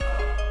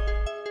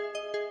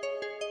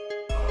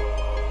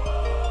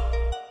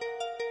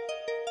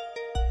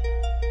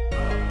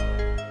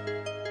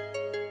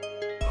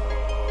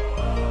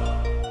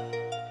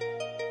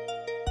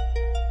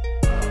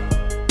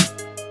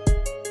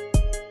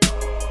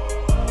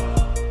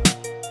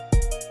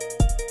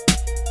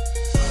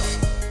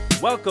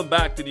Welcome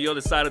back to the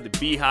other side of the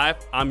beehive.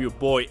 I'm your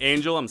boy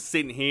Angel. I'm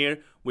sitting here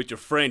with your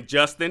friend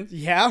Justin.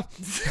 Yeah.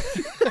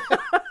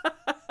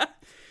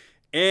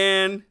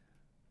 And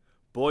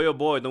boy, oh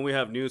boy, don't we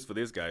have news for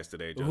these guys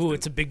today, Justin. Ooh,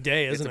 it's a big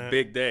day, isn't it? It's a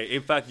big day.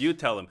 In fact, you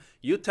tell them.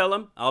 You tell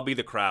them, I'll be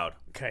the crowd.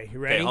 Okay, you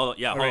ready? Okay, hold on.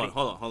 Yeah, Already.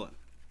 hold on.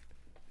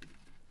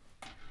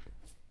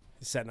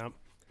 He's setting up.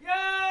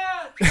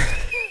 Yeah!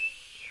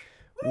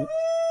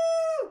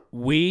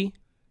 We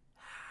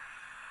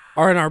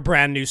are in our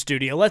brand new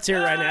studio. Let's hear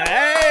it right now.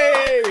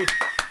 Hey!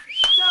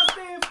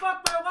 Justin,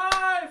 fuck my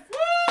wife! Woo!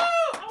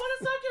 I want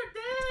to suck your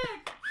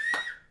dick!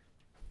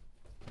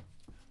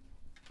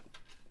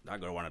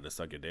 That girl wanted to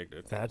suck your dick,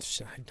 dude. I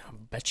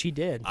bet she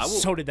did. I will-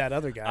 So did that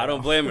other guy. I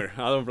don't blame her.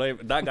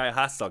 That guy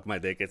has sucked my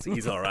dick.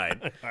 He's all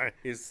right. All right.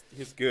 He's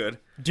good.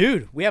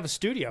 Dude, we have a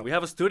studio. We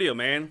have a studio,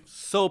 man.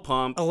 So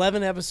pumped.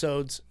 11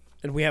 episodes,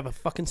 and we have a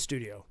fucking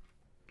studio.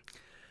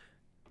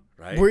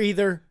 Right? We're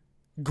either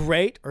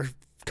great or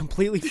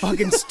completely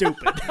fucking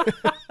stupid.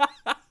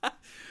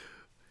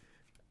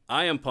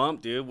 I am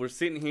pumped, dude. We're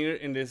sitting here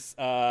in this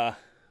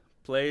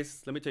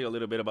place. Let me tell you a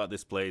little bit about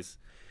this place.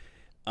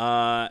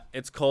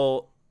 It's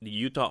called the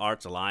Utah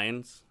Arts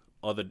Alliance,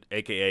 or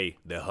AKA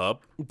the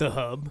Hub. The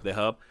Hub. The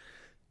Hub.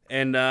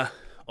 And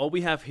all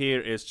we have here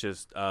is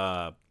just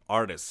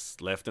artists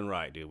left and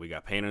right, dude. We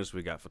got painters,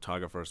 we got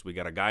photographers, we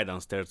got a guy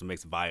downstairs that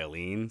makes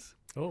violins.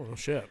 Oh,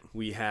 shit.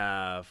 We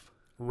have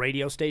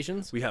Radio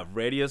stations?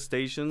 radio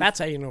stations. That's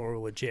how you know we're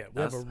legit.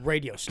 We have a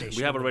radio station.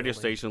 We have a in the radio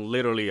building. station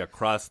literally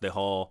across the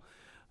hall.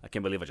 I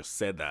can't believe I just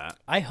said that.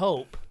 I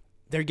hope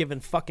they're giving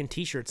fucking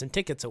T-shirts and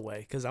tickets away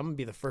because I'm going to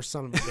be the first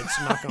son of a bitch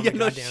to knock on the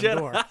goddamn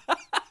door.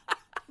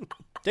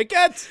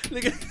 Tickets!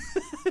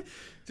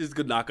 Just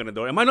good knock on the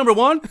door. Am I number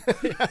one?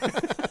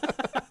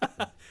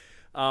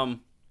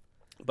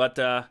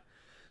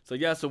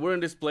 So we're in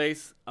this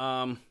place.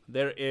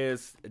 There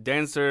is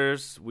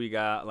dancers. We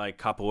got like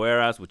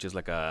capoeiras, which is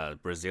like a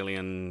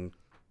Brazilian.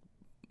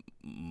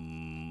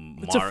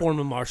 It's a form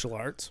of martial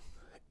arts.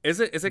 Is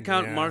it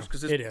count Yeah, martial?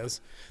 Cause it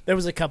is. There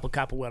was a couple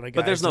capoeira guys.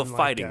 But there's no in,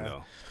 fighting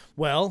though.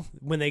 Well,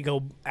 when they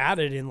go at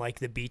it in like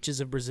the beaches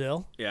of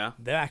Brazil, Yeah.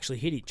 they actually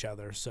hit each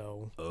other.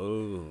 So,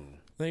 Oh.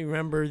 do you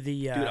remember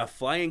the? Dude, a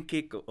flying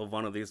kick of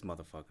one of these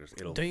motherfuckers.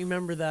 It'll. Don't you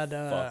remember that?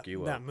 fuck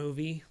you that up.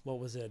 movie. What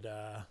was it?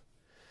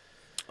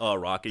 Oh,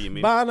 Rocky, you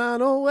mean?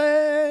 Banana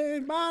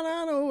way,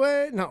 banana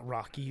way. Not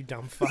Rocky, you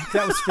dumb fuck.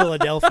 That was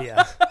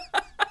Philadelphia.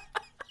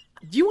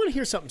 Do you want to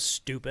hear something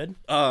stupid?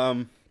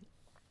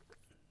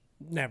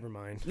 Never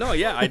mind. No,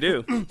 yeah, I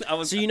do.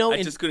 So you know,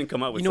 I just couldn't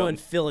come up with in something.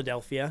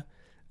 Philadelphia,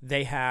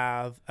 they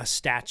have a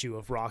statue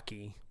of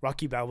Rocky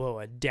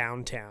Balboa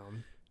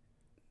downtown.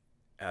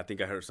 I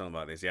think I heard something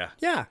about this. Yeah.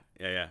 Yeah,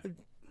 Yeah.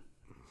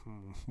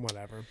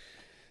 whatever.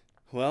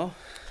 Well,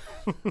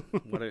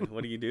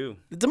 what do you do?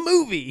 It's a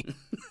movie.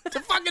 It's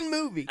a fucking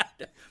movie.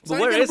 It's But not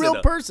where even is a real it,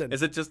 though? person.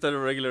 Is it just a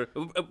regular?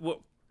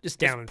 Just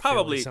down in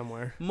probably Philly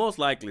somewhere. Most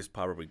likely, it's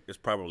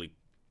probably.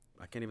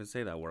 I can't even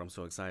say that word. I'm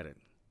so excited.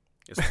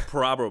 It's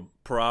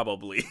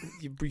probably.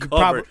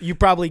 You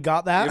probably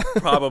got that.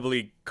 You're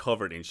probably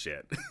covered in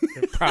shit.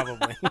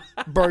 Probably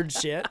bird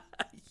shit.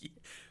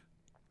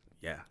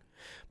 Yeah.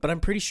 But I'm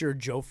pretty sure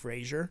Joe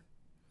Frazier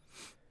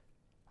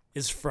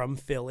is from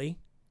Philly.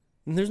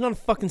 And there's not a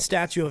fucking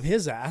statue of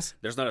his ass.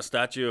 There's not a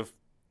statue of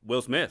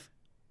Will Smith.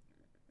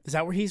 Is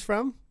that where he's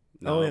from?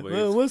 No, yeah. but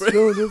Well, he's- what's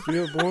going on if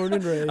you're born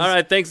and raised? All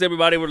right, thanks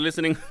everybody for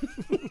listening.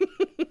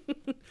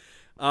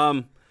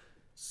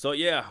 So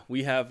yeah,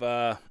 we have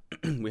a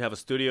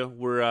studio.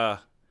 We're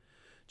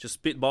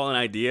just spitballing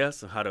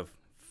ideas of how to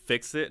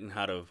fix it and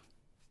how to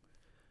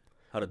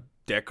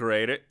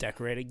decorate it.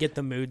 Decorate it. Get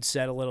the mood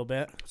set a little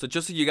bit. So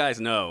just so you guys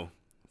know,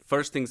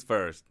 first things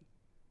first,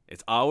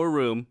 it's our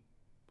room.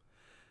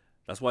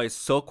 That's why it's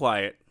so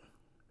quiet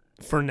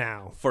For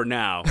now. for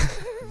now.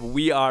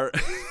 We are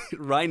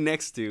right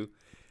next to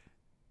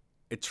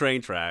a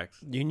train tracks,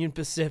 Union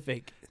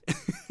Pacific.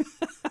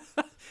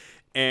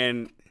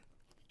 and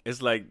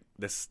it's like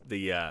this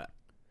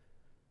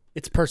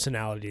It's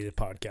personality of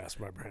the podcast,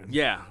 my friend.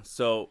 yeah.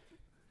 So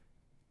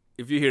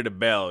if you hear the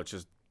bell,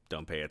 just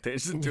don't pay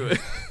attention to it,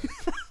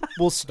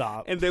 We'll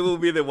stop. and they will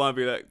be the one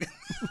be like,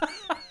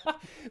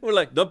 we're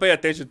like, don't pay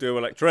attention to it.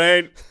 We're like,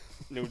 train.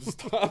 And they would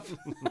just stop.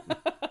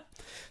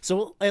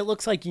 So it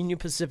looks like Union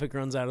Pacific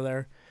runs out of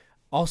there.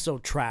 Also,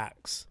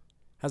 Trax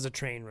has a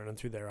train running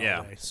through there all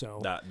Yeah. day. So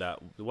that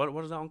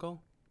what is that one called?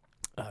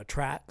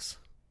 Trax,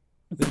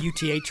 the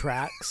UTA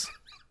Trax.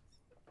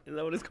 Is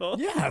that what it's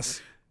called?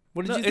 Yes.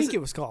 What did No, you think isn't-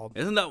 it was called?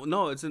 Isn't that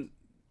no? It's in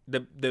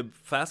the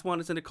fast one.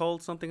 Isn't it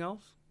called something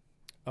else?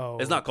 Oh,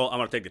 It's not called. I'm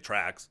gonna take the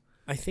tracks.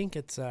 I think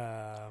it's.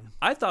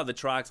 I thought the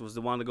tracks was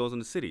the one that goes in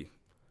the city,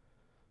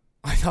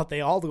 I thought they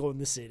all go in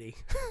the city.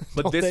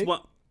 but Don't this they? one.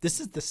 This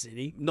is the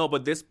city. No,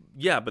 but this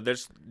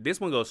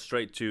this one goes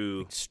straight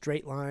to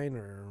Straight line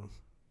or.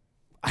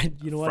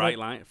 You know what?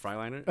 Freightliner.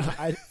 Freightliner.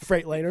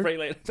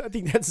 Freightliner. I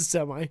think that's a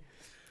semi.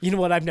 You know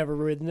what? I've never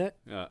ridden it.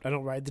 Yeah. I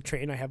don't ride the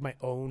train. I have my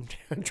own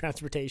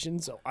transportation,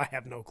 so I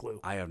have no clue.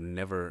 I have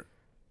never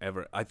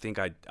ever. I think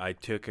I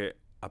took it.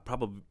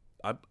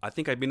 I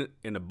think I've been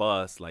in a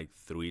bus like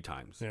 3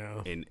 times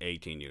Yeah. in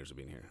 18 years of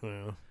being here.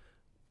 Yeah.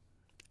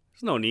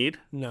 There's no need.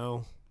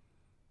 No.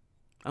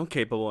 I'm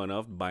capable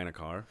enough of buying a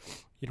car.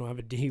 You don't have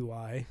a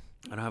DUI.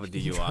 I don't have a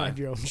You DUI. drive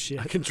your own shit.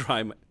 I can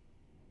try my.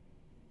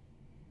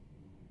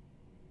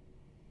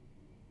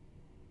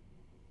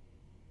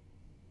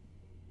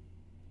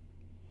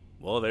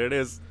 Well, there it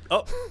is.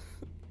 Oh,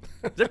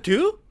 is there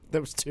 2?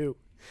 There was 2.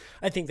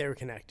 I think they were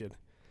connected.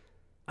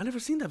 I never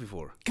seen that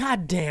before.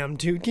 God damn,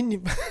 dude. Can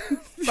you...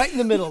 right in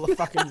the middle of the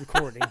fucking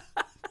recording.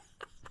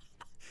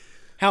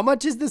 How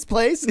much is this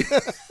place?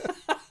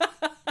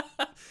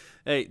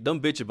 Hey,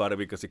 don't bitch about it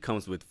because it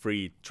comes with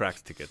free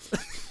tracks tickets.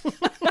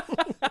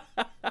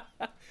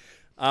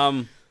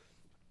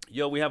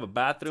 Yo, we have a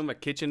bathroom, a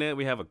kitchenette.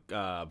 We have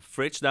a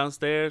fridge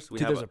downstairs. Dude,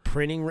 there's a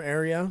printing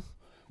area.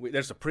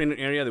 There's a printing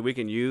area that we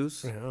can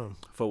use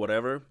for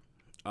whatever.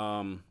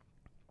 And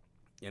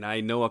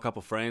I know a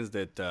couple friends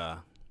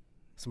that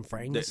some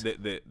friends.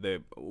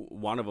 the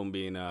one of them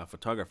being a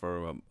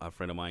photographer, a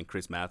friend of mine,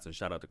 Chris Matson.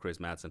 Shout out to Chris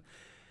Matson,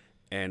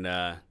 and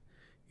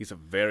he's a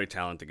very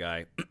talented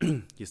guy.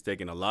 He's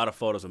taken a lot of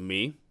photos of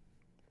me,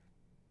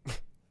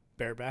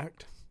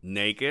 barebacked,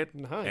 naked,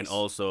 nice, and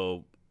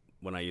also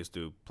when I used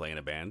to play in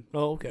a band.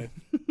 Oh, okay.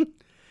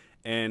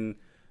 and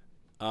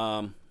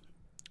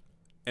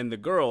the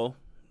girl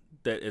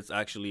that is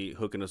actually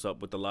hooking us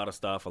up with a lot of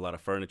stuff, a lot of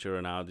furniture,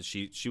 and all.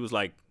 She was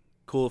like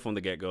cool from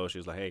the get go. She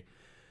was like, "Hey,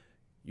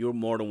 you're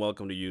more than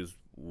welcome to use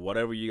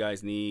whatever you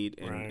guys need,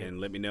 and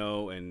let me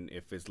know. And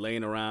if it's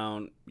laying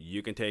around,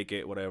 you can take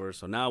it, whatever."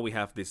 So now we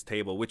have this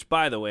table, which,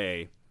 by the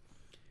way,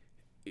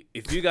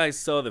 if you guys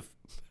saw the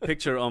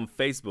picture on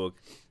Facebook,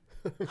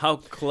 how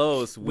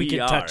close we could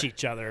are. touch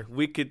each other.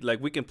 We can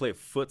play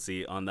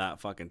footsie on that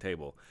fucking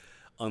table.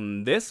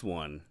 On this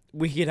one,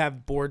 we could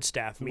have board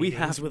staff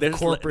meetings with a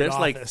corporate there's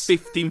office.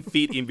 Like 15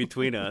 feet in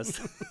between us,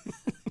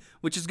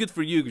 which is good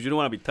for you because you don't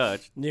want to be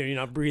touched. Yeah, you're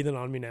not breathing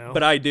on me now.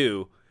 But I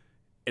do,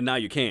 and now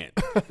you can't.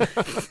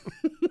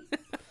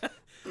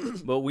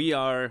 But we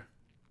are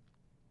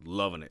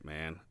loving it,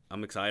 man.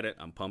 I'm excited.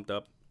 I'm pumped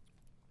up.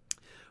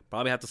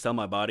 Probably have to sell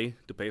my body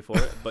to pay for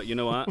it, but you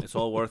know what? It's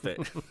all worth it.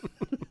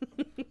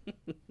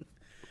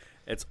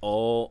 It's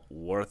all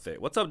worth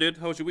it. What's up, dude?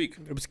 How was your week?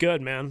 It was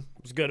good, man.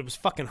 It was good. It was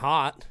fucking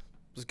hot.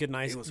 It was good,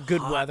 nice,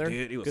 good hot, weather.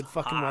 Dude. It was good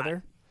fucking hot.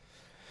 weather.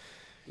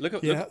 Look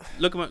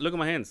at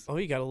my hands. Oh,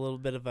 you got a little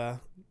bit of a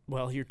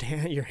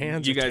your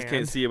hands. You are guys tanned.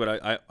 can't see it,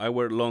 but I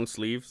wear long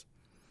sleeves,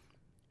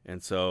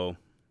 and so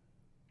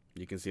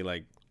you can see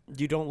like.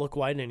 You don't look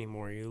white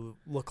anymore. You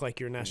look like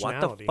your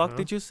nationality. What the fuck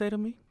did you say to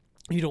me?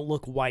 You don't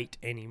look white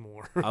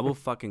anymore. I will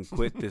fucking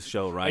quit this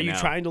show right now. Are you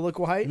trying to look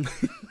white?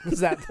 Was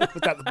that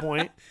the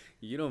point?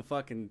 You don't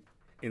fucking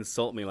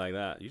insult me like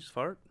that. You just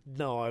fart?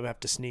 No, I have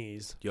to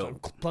sneeze. Yo. So I'm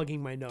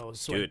plugging my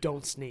nose so I Dude.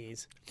 don't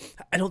sneeze.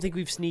 I don't think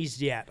we've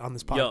sneezed yet on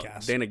this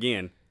podcast. Then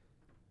again,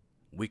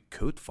 we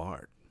could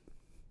fart.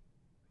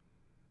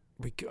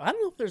 I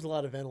don't know if there's a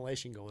lot of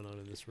ventilation going on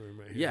in this room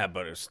right here. Yeah,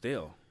 but it's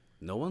still,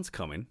 no one's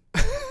coming.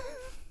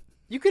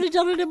 You could have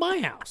done it in my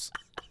house.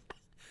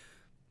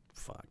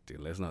 Fuck, dude.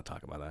 Let's not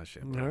talk about that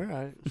shit. All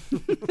right.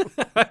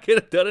 I could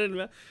have done it in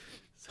my...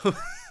 So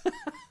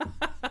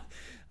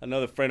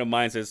another friend of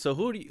mine says, "So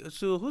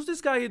who's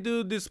this guy you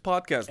do this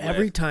podcast with?"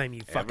 Every time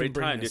you fucking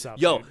bring this dude.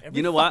 up. Yo, dude. Every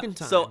you know what? fucking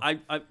time. So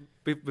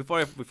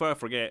before I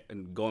forget,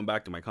 and going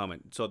back to my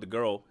comment, so the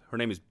girl, her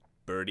name is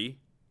Birdie,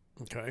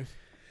 Okay.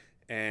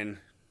 and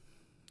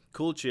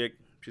cool chick.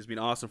 She's been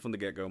awesome from the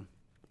get go.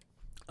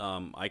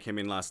 I came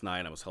in last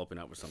night. I was helping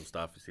out with some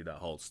stuff. You see that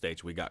whole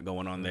stage we got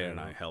going on there, and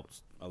I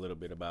helped a little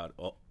bit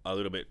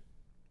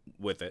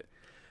with it.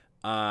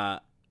 I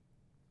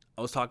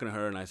was talking to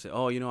her, and I said,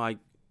 "Oh,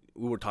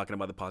 we were talking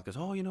about the podcast.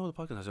 Oh, the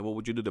podcast." I said, "Well,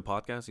 would you do the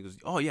podcast?" He goes,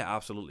 "Oh yeah,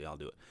 absolutely, I'll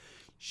do it."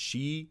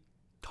 She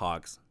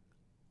talks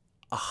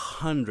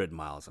 100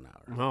 miles an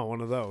hour, Oh,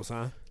 one of those,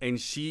 huh? and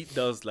she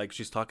does like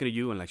she's talking to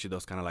you, and like she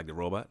does kind of like the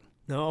robot.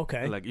 No,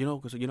 okay. Like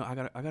because I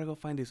gotta go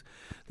find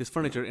this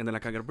furniture, and then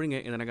like I gotta bring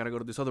it, and then I gotta go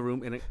to this other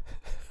room. And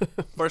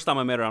first time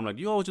I met her, I'm like,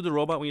 "You always do the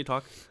robot when you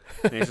talk,"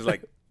 and she's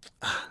like,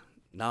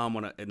 now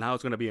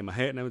it's gonna be in my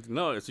head, and I was like,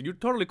 "No, so you're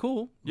totally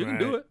cool. You can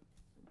do it."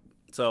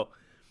 So,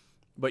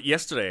 but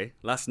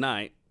last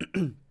night,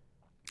 I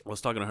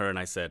was talking to her, and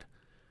I said,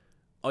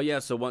 "Oh yeah,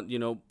 so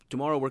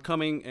tomorrow we're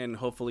coming, and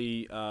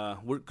hopefully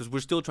because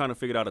we're still trying to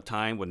figure out a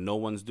time when no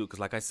one's because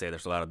like I said,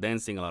 there's a lot of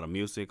dancing, a lot of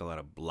music, a lot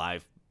of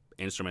live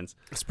instruments.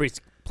 This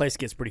place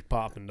gets pretty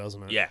popping,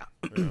 doesn't it? Yeah.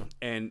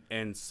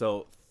 and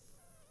so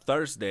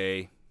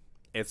Thursday,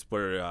 it's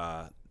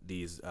where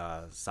these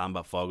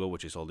samba fogo,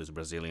 which is all this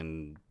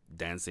Brazilian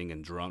dancing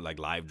and drum, like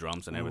live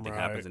drums and everything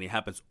happens, and it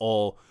happens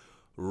all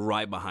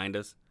right behind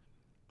us.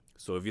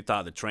 So if you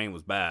thought the train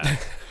was bad,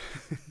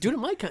 Dude, it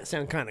might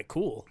sound kind of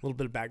cool. A little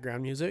bit of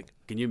background music.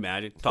 can you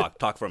imagine?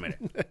 Talk for a minute.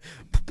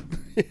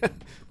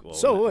 Well,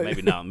 So,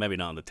 maybe not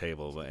on the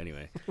table, but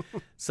anyway.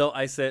 So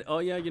I said, "Oh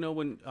yeah,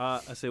 when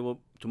I said,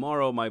 well,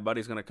 tomorrow my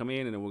buddy's gonna come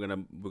in, and then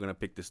we're gonna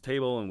pick this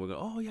table, and we're gonna.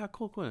 Oh yeah,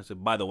 cool. And I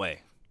said, by the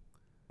way,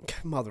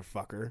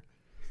 Motherfucker.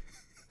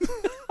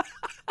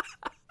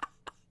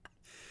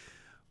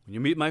 when you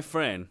meet my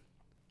friend,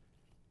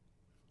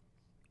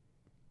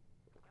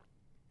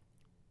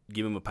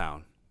 give him a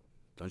pound.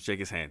 Don't shake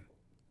his hand.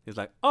 He's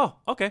like, oh,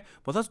 okay.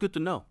 Well, that's good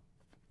to know.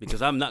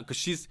 Because I'm not, because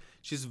she's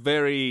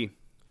very...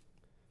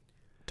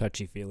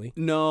 Touchy-feely.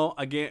 No,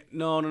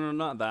 no,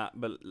 not that.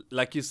 But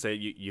like you say,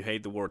 you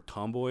hate the word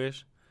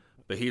tomboyish.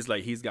 But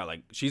she's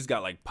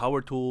got like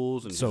power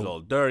tools and she's all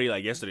dirty.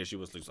 Like yesterday, she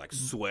was like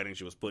sweating.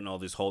 She was putting all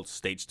this whole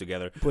stage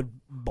together. With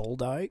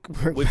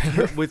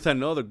Boldyke? with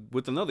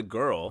another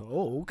girl.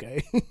 Oh,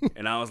 okay.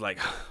 And I was like,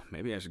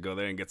 maybe I should go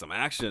there and get some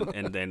action.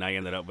 And then I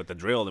ended up with the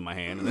drill in my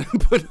hand and then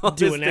put all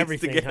doing this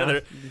everything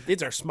together. Huh?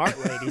 These are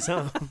smart ladies,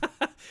 huh?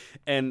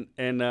 and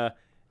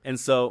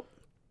so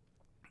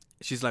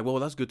she's like, well,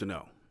 that's good to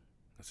know.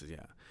 I said,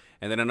 yeah.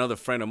 And then another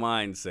friend of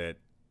mine said,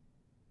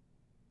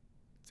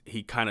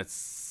 he kind of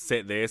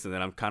said this, and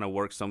then I'm kind of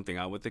worked something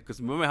out with it.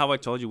 Because remember how I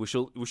told you we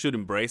should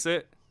embrace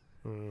it?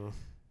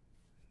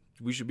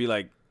 We should be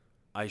like,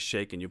 I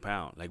shake and you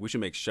pound. Like, we should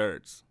make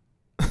shirts.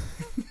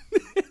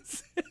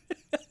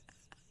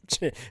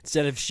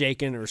 Instead of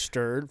shaken or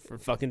stirred for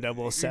fucking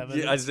 007.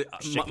 Yeah,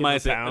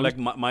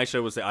 my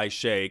shirt would say, I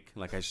shake,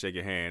 like I shake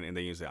your hand, and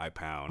then you say, I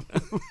pound.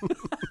 I'm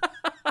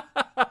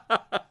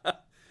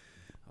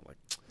like,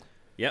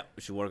 yep,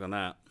 we should work on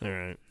that. All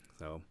right.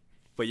 So,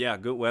 but yeah,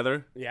 good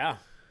weather. Yeah.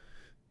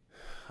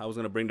 I was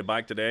going to bring the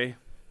bike today,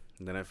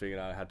 and then I figured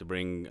I had to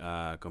bring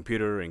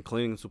computer and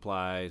cleaning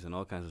supplies and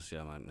all kinds of shit.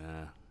 I'm like,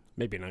 nah.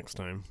 Maybe next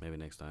time. Maybe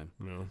next time.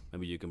 No.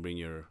 Maybe you can bring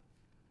your...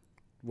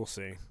 We'll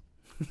see.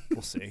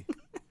 We'll see.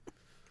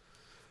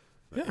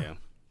 Yeah.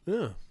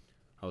 Yeah.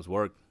 How's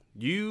work?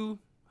 You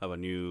have a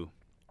new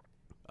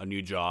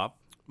job.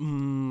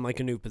 Like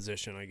a new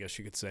position, I guess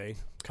you could say.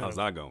 How's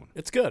that going?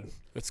 It's good.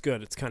 It's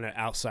good. It's kind of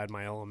outside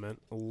my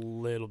element, a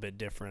little bit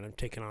different. I'm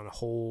taking on a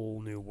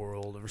whole new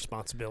world of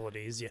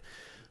responsibilities. Yeah.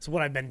 So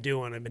what I've been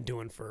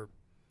doing for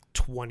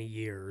 20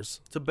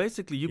 years. So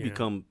basically, you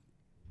become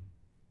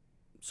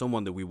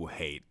someone that we will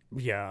hate.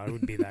 Yeah, I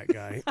would be that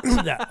guy.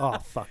 Oh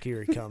fuck,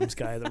 here he comes,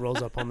 guy that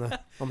rolls up on the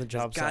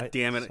job site. God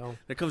damn it! So,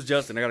 there comes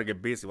Justin. I gotta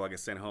get busy while I get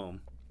sent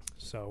home.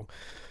 So,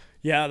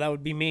 yeah, that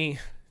would be me.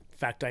 In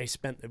fact, I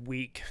spent the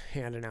week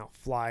handing out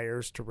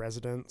flyers to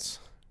residents,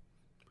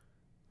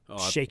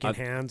 shaking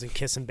hands and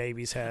kissing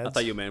babies' heads. I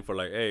thought you meant for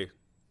like, hey,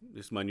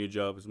 this is my new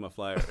job. This is my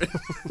flyer.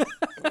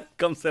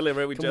 Come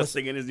celebrate with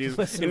Justin in his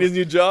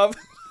new job.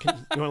 You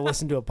want to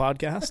listen to a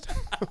podcast?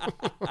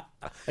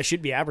 I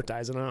should be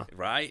advertising, huh?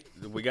 Right.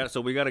 We got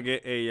to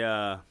get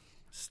a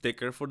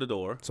sticker for the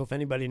door. So if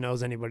anybody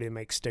knows anybody that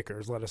makes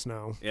stickers, let us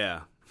know.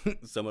 Yeah.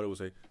 Somebody will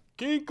say,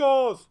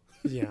 Kinko's.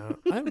 Yeah.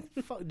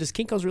 Does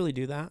Kinko's really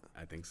do that?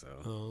 I think so.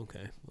 Oh,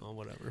 okay. Well,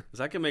 whatever. Because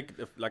I can make,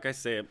 like I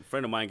say, a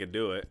friend of mine can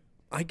do it.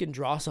 I can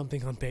draw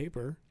something on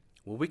paper.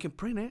 Well, we can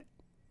print it.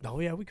 Oh,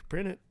 yeah, we can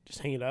print it. Just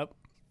hang it up.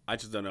 I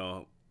just don't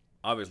know.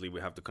 Obviously, we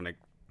have to connect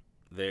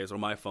theirs or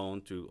my phone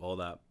to all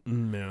that.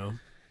 No.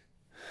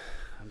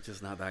 I'm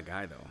just not that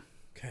guy, though.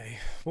 Okay.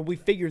 Well, we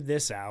figured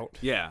this out.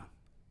 Yeah.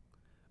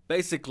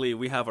 Basically,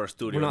 we have our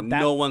studio.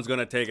 No one's going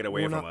to take it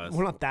away from us.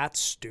 We're not that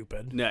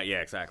stupid. Yeah,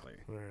 exactly.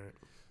 All right.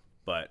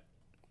 But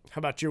how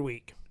about your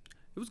week?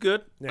 It was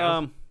good.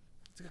 Yeah.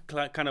 It's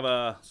kind of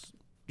a...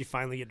 You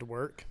finally get to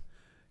work?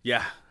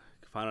 Yeah.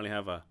 Finally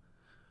have a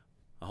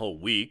whole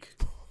week.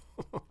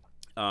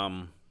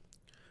 But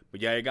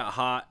yeah, it got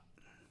hot.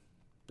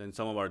 Then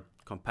some of our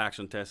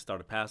compaction tests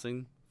started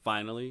passing,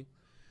 finally.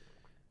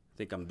 I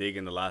think I'm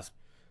digging the last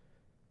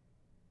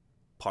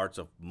parts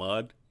of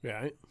mud.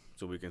 Right.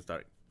 So we can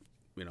start,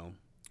 And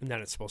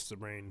then it's supposed to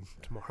rain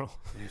tomorrow.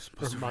 It's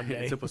supposed to Monday.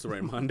 It's supposed to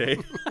rain Monday.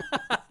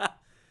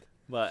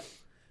 But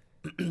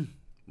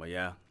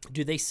yeah.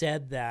 Dude, they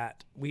said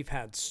that we've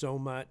had so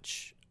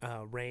much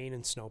rain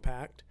and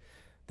snowpack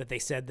that they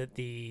said that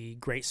the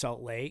Great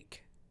Salt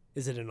Lake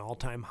is at an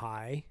all-time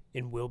high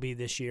and will be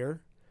this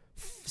year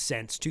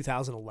since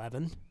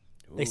 2011.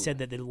 Ooh. They said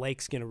that the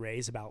lake's going to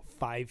raise about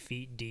 5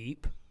 feet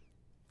deep.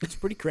 It's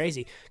pretty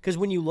crazy because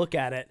when you look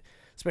at it,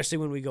 especially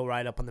when we go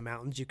right up on the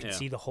mountains, you can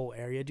see the whole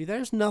area. Dude,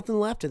 there's nothing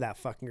left of that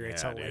fucking Great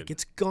Salt Lake.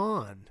 It's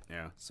gone.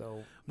 Yeah.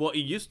 So. Well, it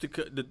used to.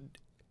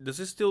 Does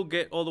it still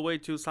get all the way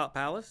to Salt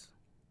Palace?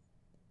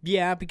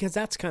 Yeah, because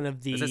that's kind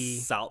of the. Is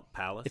it Salt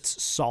Palace?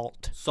 It's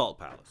Salt. Salt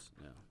Palace.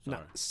 Yeah. Sorry.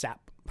 Not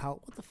Sap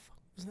Palace. What the fuck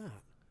was that?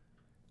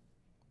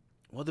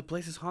 Well, the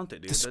place is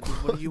haunted, dude.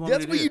 What do you want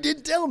That's me to what do? you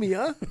did tell me,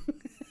 huh?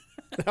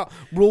 Now,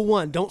 rule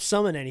 1, don't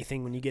summon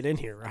anything when you get in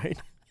here, right?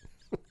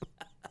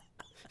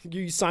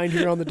 You signed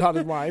here on the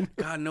dotted line.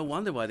 God, no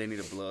wonder why they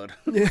needed blood.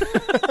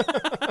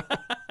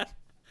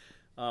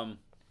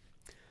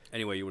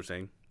 Anyway, you were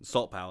saying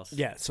Salt Palace.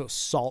 Yeah, so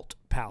Salt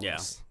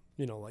Palace.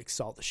 Yeah. Like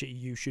salt, the shit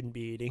you shouldn't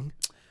be eating.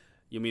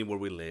 You mean where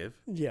we live?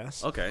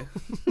 Yes. Okay.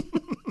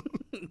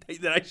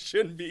 That I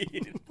shouldn't be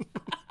eating.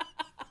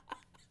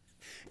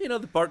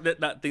 The part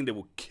that thing that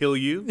will kill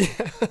you.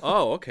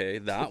 Oh, okay,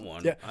 that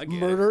one. Yeah, I get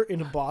murder it.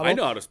 In a bottle. I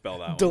know how to spell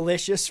that one.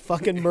 Delicious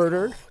fucking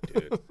murder. Oh,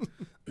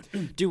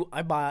 dude. Dude,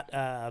 I bought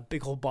a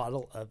big old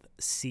bottle of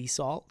sea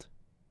salt.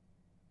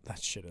 That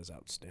shit is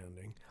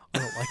outstanding. I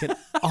don't like it.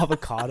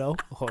 Avocado.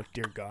 Oh,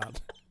 dear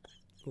God.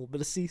 little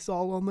bit of sea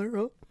salt on there,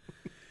 huh?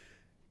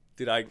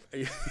 Dude,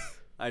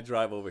 I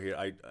drive over here.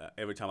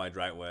 Every time I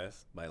drive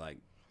west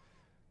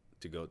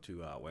to go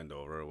to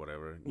Wendover or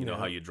whatever. You know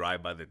how you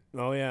drive by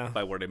Oh yeah,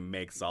 by where they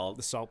make salt.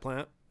 the salt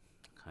plant.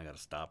 I gotta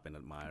stop and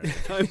admire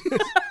every time.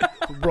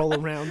 Roll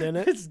around in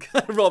it. It's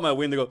gotta roll my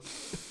window. Go.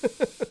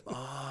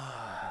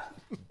 Oh,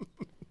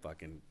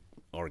 fucking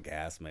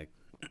orgasmic.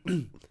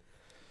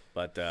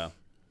 But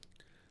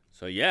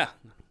so yeah,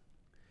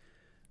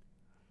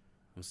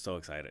 I'm so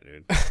excited,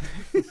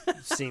 dude.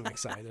 Seem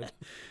excited.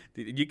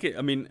 You can.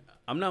 I mean,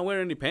 I'm not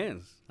wearing any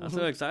pants. That's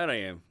how excited I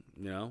am.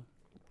 You know,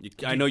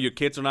 I know your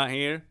kids are not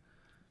here.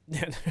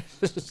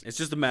 It's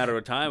just a matter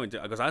of time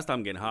because I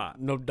start getting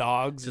hot. No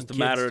dogs. Just a and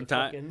matter kids of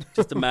time. fucking-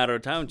 Just a matter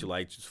of time to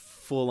like just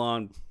full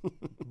on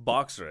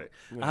boxer it.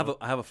 Yeah.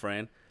 I have a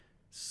friend,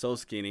 so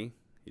skinny.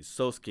 He's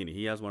so skinny.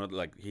 He has one of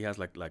he has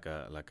like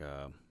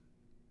a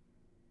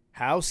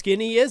How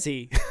skinny is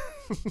he?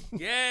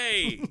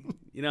 yay.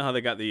 You know how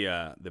they got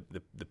the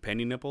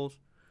penny nipples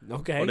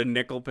Okay. or the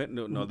nickel pen?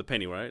 No, the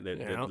penny, right?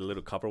 Yeah. The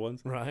little copper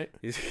ones. Right.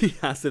 He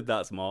has it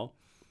that small.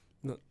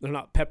 No, they're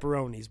not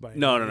pepperonis by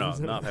No, any means.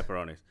 not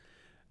pepperonis.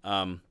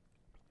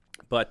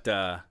 But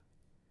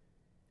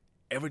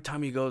every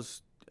time he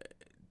goes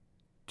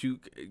to,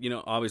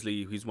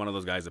 obviously he's one of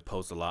those guys that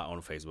posts a lot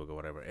on Facebook or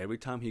whatever. Every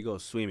time he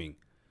goes swimming,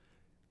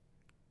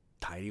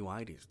 tidy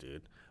whities,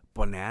 dude,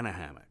 banana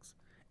hammocks,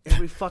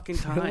 every fucking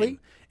time. Really?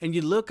 And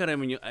you look at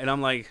him and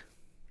I'm like,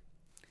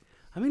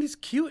 I mean, it's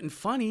cute and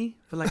funny,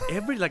 but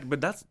but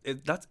that's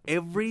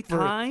every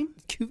time.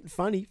 Cute and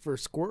funny for a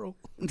squirrel.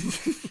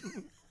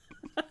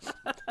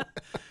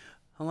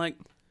 I'm like,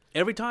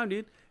 every time,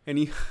 dude. And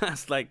he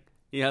has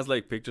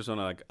pictures on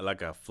like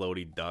a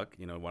floaty duck,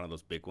 one of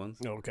those big ones.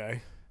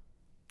 Okay.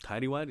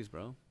 Tidy whities,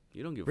 bro.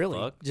 You don't give Really?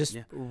 a fuck. Just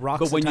Yeah. rocks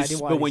But when and tidy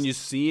but when whities. you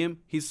see him,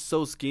 he's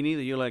so skinny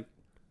that you're like,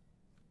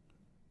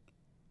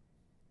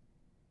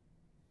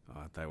 oh,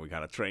 I thought we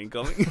got a train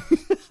coming.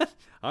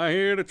 I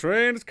hear the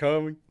train is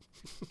coming.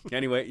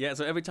 Anyway, yeah.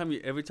 So every time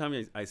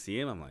I see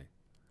him, I'm like,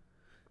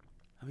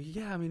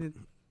 it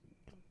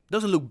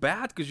doesn't look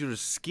bad because you're a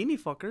skinny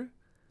fucker.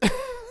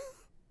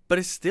 But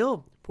it's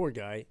still, Poor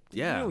guy.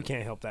 Yeah. You know we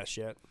can't help that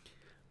shit.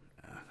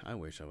 I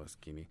wish I was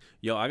skinny.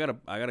 Yo, I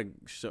gotta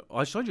show,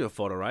 I showed you a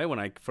photo, right? When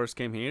I first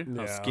came here,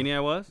 how Yeah. skinny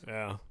I was.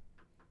 Yeah. I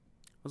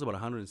was about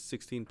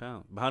 116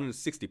 pounds,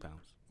 160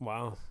 pounds.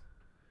 Wow.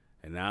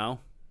 And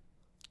now,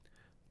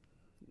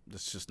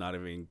 let's just not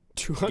even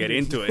 200. get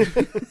into it.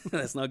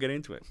 Let's not get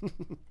into it.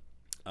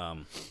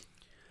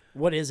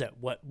 What is it?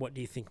 What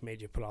do you think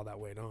made you put all that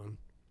weight on?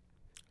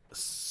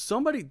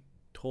 Somebody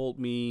told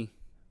me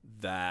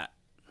that,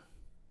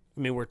 I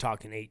mean, we're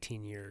talking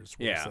 18 years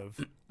worth Yeah. of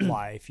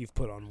life. You've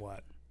put on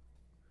what?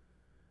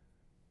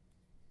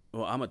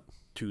 well, I'm at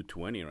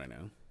 220 right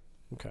now.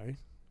 Okay.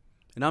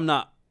 And I'm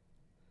not,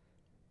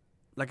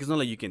 it's not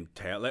like you can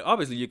tell. Like,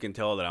 obviously, you can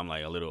tell that I'm,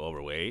 a little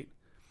overweight.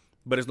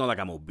 But it's not like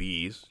I'm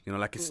obese.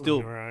 It's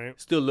still Right.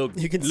 still look.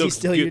 You can see looks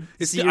still good. your-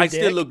 It's see still, your I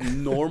still dick. look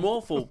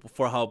normal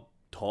for how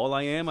tall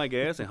I am, I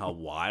guess, and how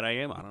wide I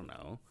am. I don't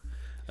know.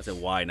 I said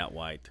wide, not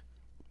white.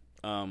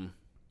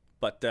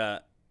 But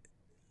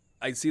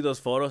I see those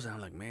photos and I'm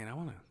like, man, I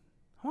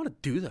wanna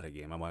do that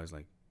again. My wife's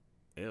like,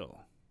 ew.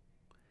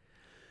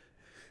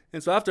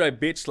 And so after I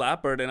bitch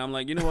slap her, then I'm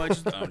like, you know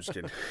what? I'm just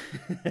kidding.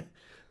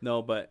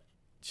 No, but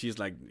she's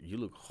like, you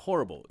look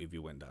horrible if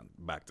you went down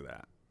back to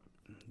that.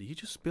 Did you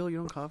just spill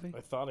your own coffee?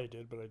 I thought I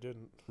did, but I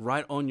didn't.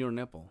 Right on your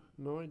nipple.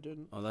 No, I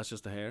didn't. Oh, that's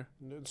just a hair?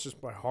 It's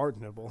just my hard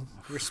nipple.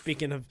 We're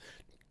speaking of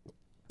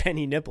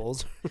penny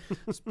nipples.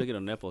 Speaking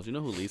of nipples, you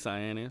know who Lisa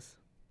Ann is?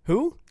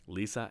 Who?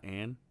 Lisa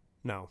Ann,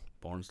 No.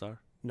 porn star?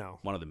 No.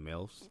 One of the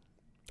MILFs.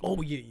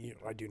 Oh, yeah,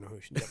 I do know who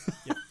she did.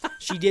 Yep.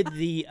 She did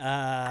the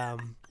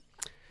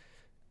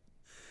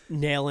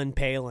Nailin'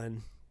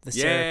 Palin. The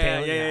Sarah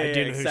Palin. I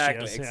do know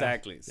exactly, who she is.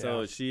 exactly. Yeah.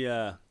 So she,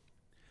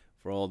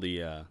 for all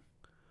the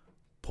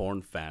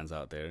porn fans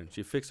out there,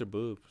 she fixed her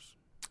boobs.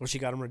 Well, she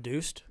got them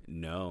reduced?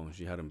 No,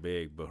 she had them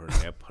big, but her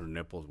her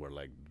nipples were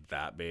like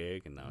that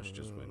big, and now she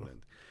just went.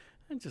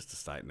 And just a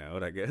side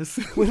note, I guess.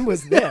 When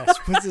was this?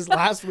 Was this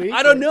last week?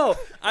 I don't know.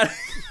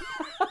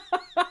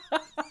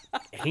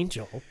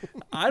 Angel.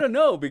 I don't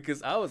know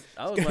because I was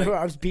like,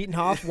 I was beaten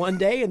off one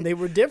day and they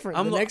were different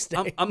the next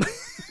day.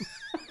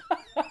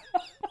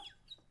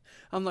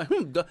 I'm like,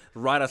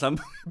 right as I'm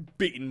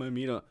beating my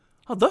meat on.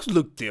 Oh, those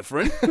look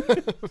different.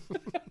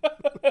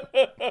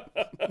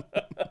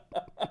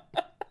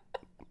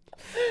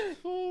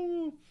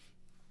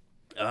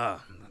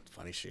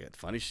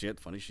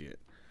 Funny shit.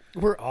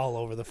 We're all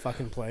over the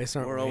fucking place,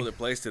 aren't We're we? all over the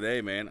place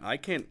today, man. I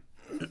can't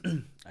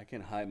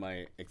hide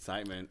my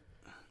excitement.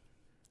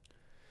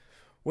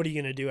 What are you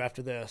going to do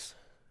after this?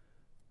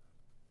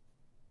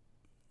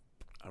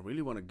 I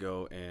really want to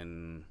go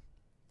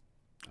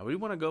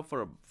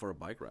for a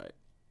bike ride.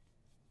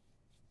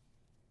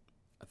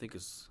 I think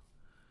it's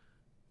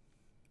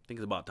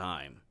about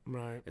time.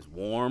 Right. It's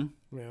warm,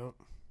 Yeah.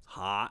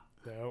 hot,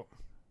 Yeah.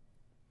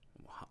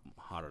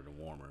 hotter than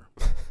warmer.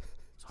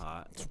 It's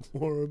hot.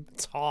 Warm.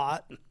 It's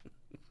hot.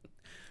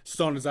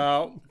 Sun is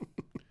out.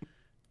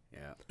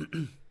 Yeah.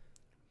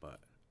 But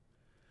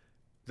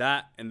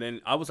that, and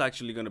then I was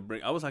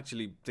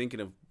actually thinking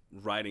of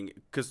writing,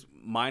 because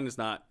mine is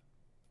not,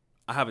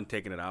 I haven't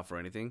taken it out for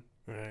anything.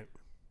 Right.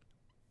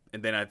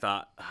 And then I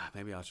thought,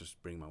 maybe I'll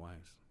just bring my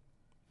wife's.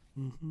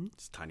 Mm-hmm.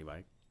 It's a tiny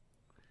bike.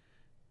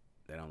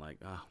 Then I'm like,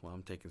 well,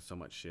 I'm taking so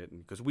much shit.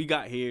 Because we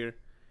got here,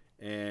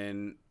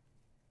 and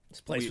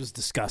This place was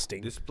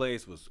disgusting. this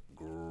place was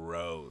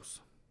gross.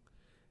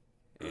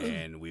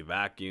 And we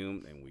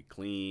vacuumed, and we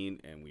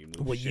cleaned, and we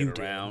moved shit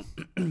around.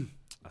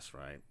 That's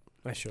right.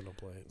 I should have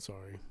played.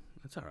 Sorry.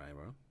 That's all right,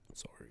 bro.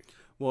 Sorry.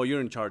 Well,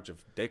 you're in charge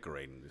of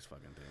decorating this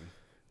fucking thing.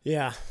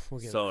 Yeah. We'll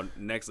get So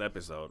next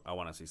episode, I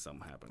want to see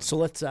something happen. So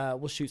let's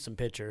we'll shoot some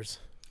pictures.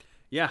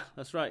 Yeah,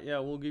 that's right. Yeah,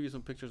 we'll give you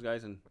some pictures,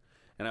 guys, and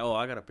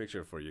I got a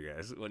picture for you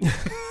guys.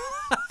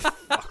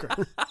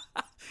 Fucker.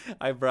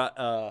 I brought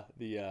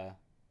the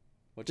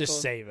what's it Just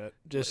called? save it.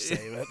 Just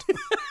save it.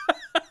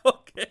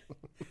 Okay.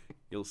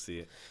 You'll see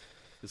it.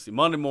 You'll see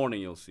Monday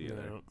morning. You'll see it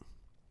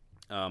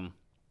there.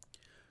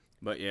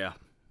 But yeah,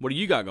 what do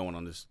you got going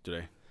on this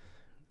today?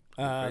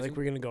 I think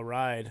we're gonna go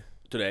ride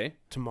Today?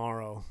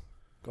 tomorrow.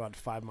 Go out to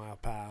 5 Mile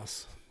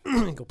Pass.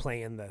 Go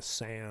play in the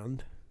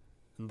sand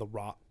and the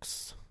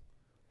rocks.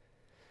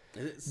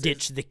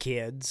 Ditch the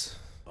kids.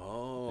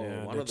 Oh,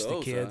 Yeah, one of ditch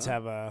those. the kids. Huh?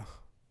 Have a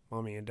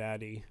mommy and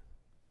daddy.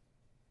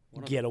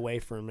 One of Get away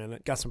for a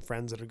minute. Got some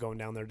friends that are going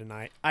down there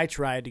tonight. I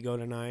tried to go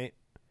tonight.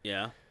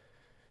 Yeah.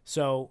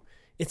 So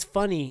it's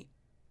funny.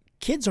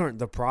 Kids aren't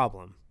the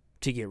problem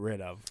to get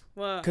rid of.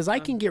 Well, Because I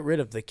can get rid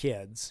of the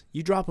kids.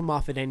 You drop them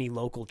off at any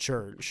local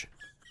church,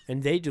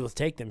 and they just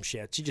take them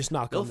shits. You just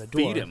knock on the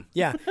door. feed 'em.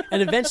 Yeah,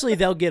 and eventually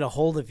they'll get a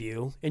hold of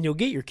you, and you'll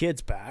get your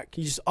kids back.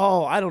 You just,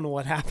 I don't know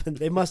what happened.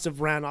 They must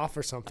have ran off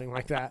or something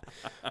like that.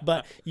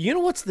 But you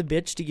know what's the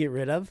bitch to get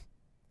rid of?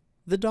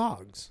 The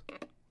dogs.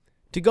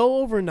 To go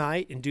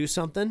overnight and do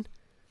something,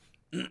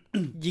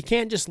 you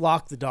can't just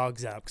lock the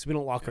dogs up, because we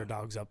don't lock our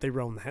dogs up. They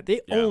roam the house.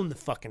 They own the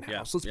fucking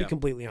house. Let's be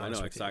completely honest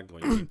I know with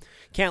exactly you. what you mean.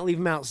 Can't leave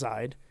them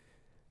outside.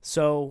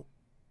 So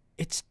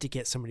it's to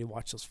get somebody to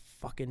watch those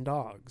fucking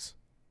dogs.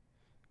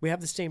 We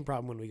have the same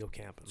problem when we go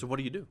camping. So what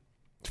do you do?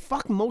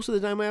 Fuck, most of the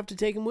time I have to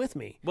take them with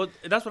me Well,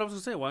 that's what I was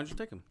gonna say. Why don't you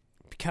take him?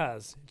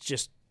 because it's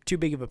just too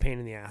big of a pain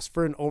in the ass.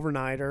 For an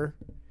overnighter,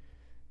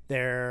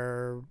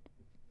 they're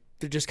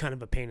just kind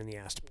of a pain in the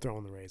ass to throw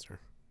in the razor.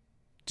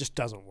 Just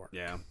doesn't work.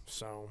 Yeah.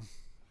 So,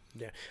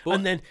 yeah. Well-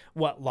 and then,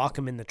 lock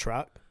them in the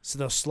truck? So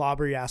those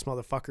slobbery ass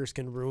motherfuckers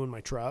can ruin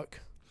my truck?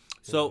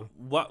 So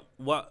what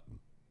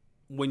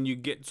when you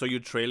get, so you're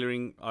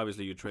trailering,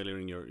 obviously you're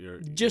trailering your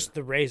Just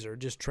the razor,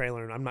 just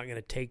trailering. I'm not going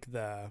to take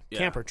the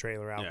camper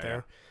trailer out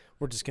there. Yeah.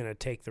 We're just going to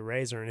take the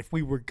razor. And if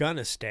we were going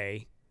to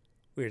stay,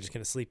 we were just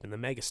going to sleep in the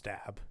mega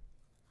stab.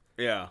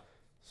 Yeah.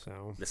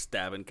 So, The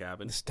stabbing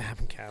cabin. the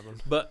stabbing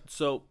cabin. But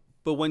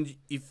when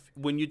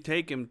you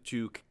take him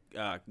to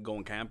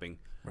going camping,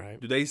 Right.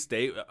 do they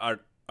stay? Are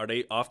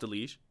they off the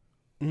leash?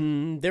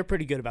 They're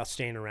pretty good about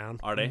staying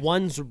around. Are they?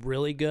 One's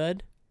really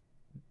good.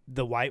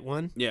 The white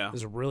one Yeah.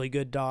 is a really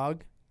good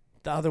dog.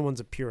 The other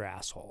one's a pure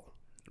asshole.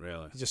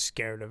 Really? He's just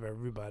scared of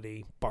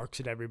everybody, barks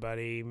at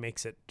everybody,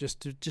 makes it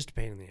just a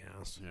pain in the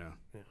ass. Yeah.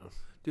 Yeah.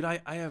 Dude, I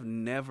have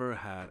never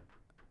had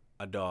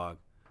a dog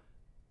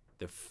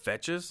that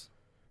fetches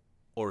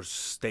or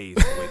stays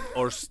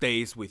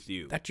with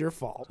you. That's your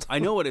fault. I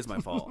know it is my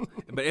fault,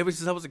 but ever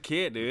since I was a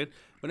kid, dude,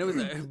 when it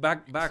was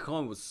back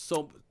home, it was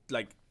so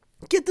like.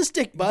 Get the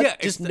stick, bud. Yeah,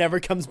 just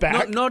never comes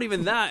back. Not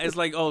even that. It's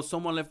like,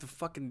 someone left the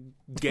fucking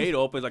gate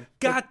open. It's like,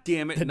 God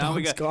damn it! The Now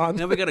dog's gone.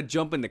 Now we got to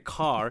jump in the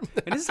car.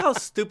 And this is how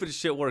stupid this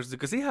shit works,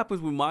 because it happens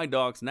with my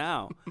dogs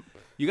now.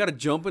 You got to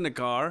jump in the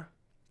car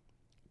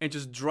and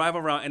just drive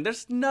around. And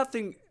there's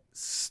nothing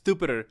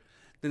stupider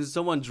than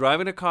someone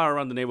driving a car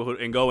around the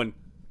neighborhood and going,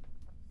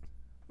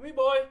 "Me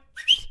boy,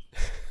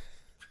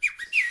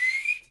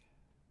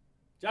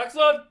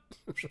 Jackson,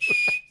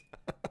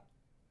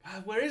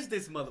 God, where is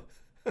this mother?"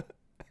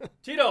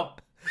 Cheeto.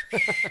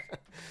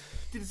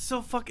 Dude, it's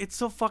so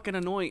fucking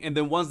annoying. And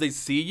then once they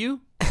see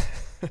you,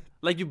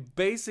 like, you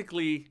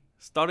basically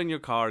start in your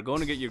car,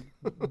 going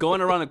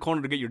around the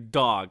corner to get your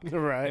dog,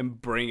 Right.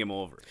 and bring him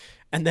over.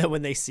 And then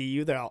when they see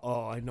you, they're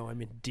all, I know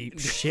I'm in deep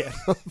shit.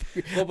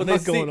 Well, but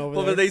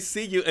they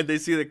see you and they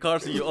see the car,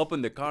 so you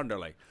open the car and they're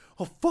like,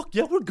 "Oh fuck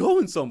yeah, we're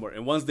going somewhere."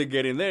 And once they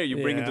get in there,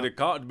 you bring it to the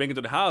car, bring it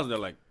to the house, and they're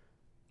like,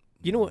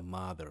 You know what?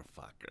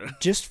 "Motherfucker."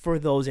 Just for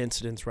those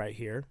incidents right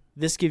here,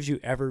 this gives you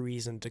every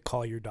reason to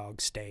call your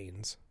dog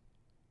Stains.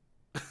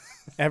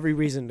 Every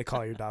reason to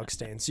call your dog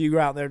Stains. So you go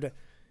out there to,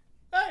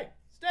 "Hey,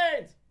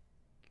 Stains!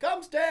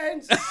 Come,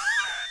 Stains!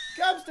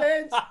 Come,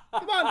 Stains!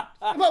 Come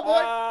on,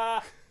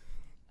 boy!"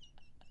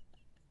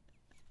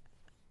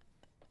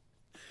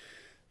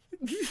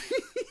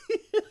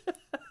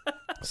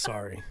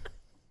 Sorry.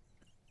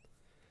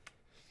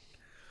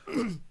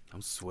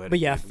 I'm sweating. But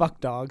yeah, fuck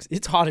dogs.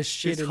 It's hot as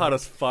shit. It's in hot here.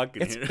 as fuck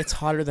in here. It's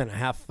hotter than a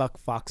half fuck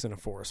fox in a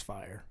forest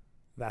fire.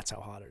 That's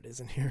how hot it is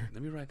in here.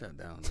 Let me write that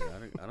down. Dude.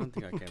 I don't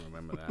think I can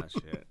remember that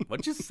shit.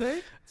 What'd you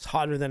say? It's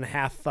hotter than a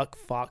half fuck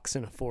fox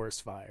in a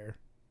forest fire.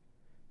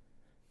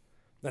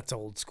 That's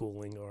old school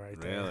lingo right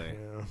there. Really?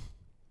 Yeah.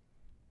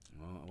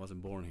 Well, I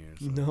wasn't born here.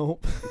 So.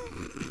 Nope.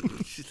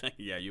 She's like,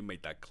 yeah, you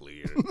made that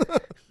clear.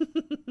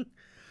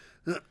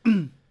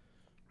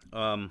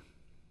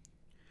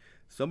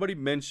 Somebody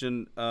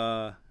mentioned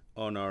on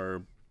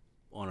our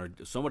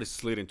somebody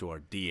slid into our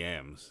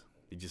DMs.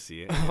 Did you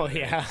see it? Oh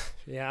yeah,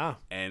 yeah.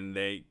 And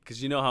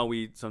because you know how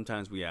we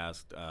sometimes we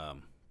asked,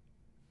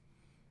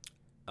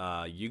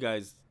 you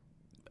guys,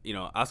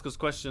 ask us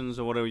questions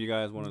or whatever you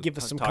guys want to Give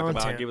us some talk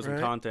content, about. Give us some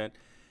right? content.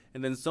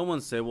 And then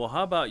someone said, well,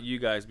 how about you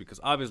guys? Because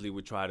obviously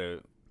we try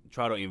to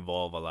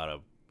involve a lot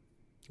of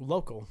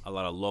Local.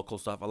 local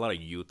stuff, a lot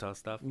of Utah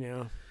stuff.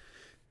 Yeah.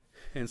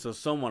 And so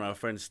our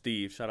friend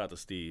Steve, shout out to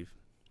Steve,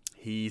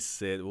 he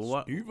said,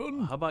 well,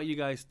 Steven? how about you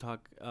guys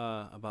talk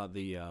about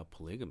the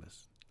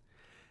polygamists?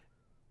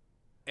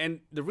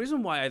 And the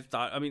reason why I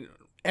thought,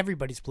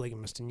 Everybody's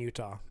polygamist in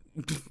Utah.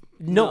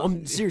 No,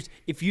 I'm serious.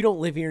 If you don't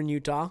live here in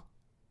Utah,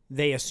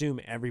 they assume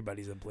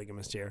everybody's a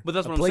polygamist here. But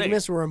that's what I'm saying. A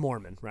polygamist or a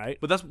Mormon, right?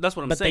 But that's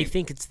what I'm but saying. They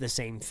think it's the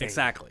same thing.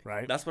 Exactly.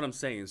 Right? That's what I'm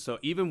saying. So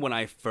even when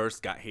I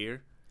first got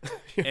here,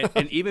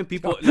 and even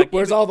people like,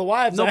 where's all the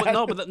wives? No, at?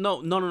 but no,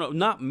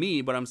 not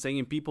me. But I'm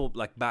saying people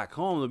like back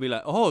home, they'll be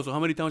like, oh, so how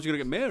many times are you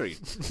gonna get married?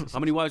 How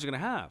many wives are you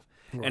gonna have?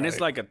 Right. And it's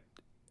like a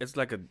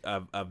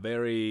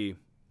very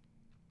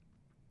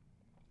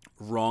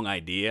wrong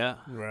idea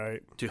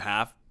Right. to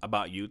have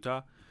about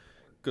Utah,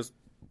 because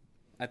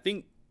I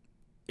think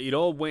it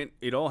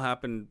all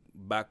happened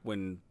back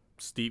when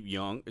Steve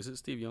Young. Is it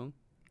Steve Young?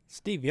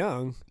 Steve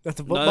Young. That's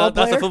a football No,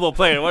 player? that's a football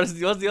player. What's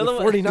the other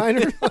one?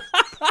 49er?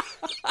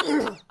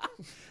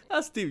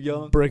 That's Steve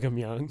Young. Brigham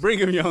Young.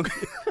 Brigham Young.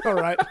 All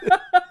right.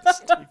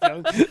 Steve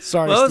Young.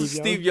 Sorry, Well, that Steve was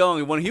Young. Steve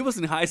Young when he was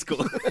in high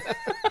school.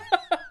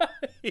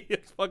 He was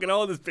fucking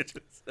all these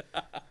bitches.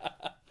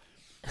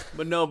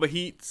 But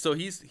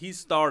he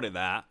started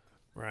that,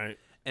 Right.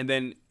 and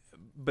then,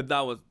 but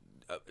that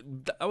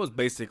was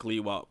basically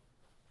what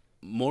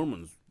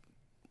Mormons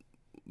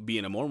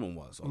being a Mormon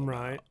was all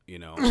Right. about, You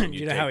know how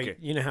take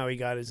you know how he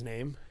got his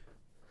name?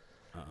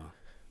 Uh-uh.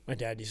 My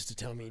dad used to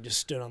tell me he just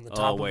stood on the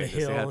top of a does he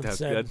hill have and to have-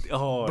 said,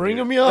 Brigham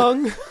Brigham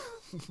Young.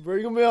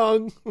 Brigham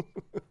Young.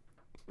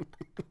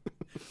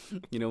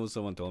 You know when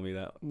someone told me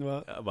that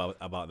What?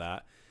 about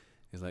that,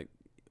 he's like,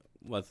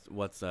 what's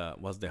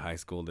the high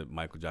school that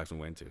Michael Jackson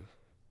went to?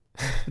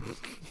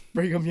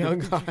 Brigham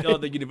Young. Oh,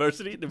 the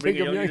university, the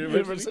Brigham Young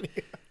University.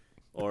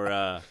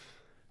 Or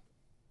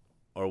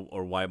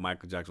why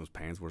Michael Jackson's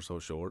pants were so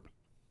short?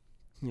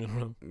 You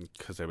know.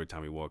 Because every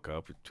time he woke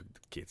up, he took the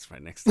kids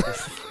right next to him.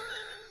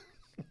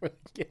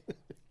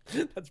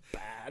 That's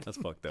bad. That's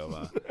fucked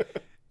up.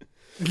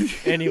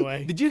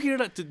 Anyway. Did you hear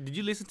that? Did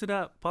you listen to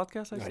that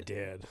podcast?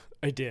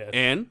 I did.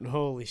 And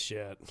Holy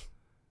shit.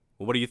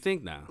 what do you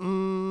think now?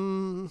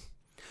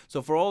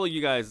 So for all of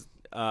you guys,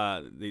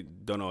 they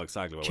don't know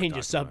exactly what Change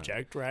we're the talking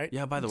subject, right? about.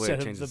 Yeah, by the way, I Instead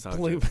of changed the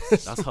blue-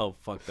 subject. That's how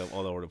fucked up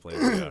all over the place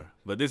we are.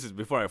 But this is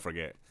before I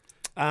forget.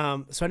 So I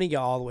didn't get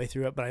all the way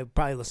through it, but I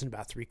probably listened to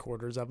about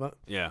 3/4 of it.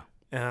 Yeah.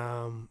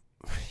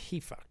 He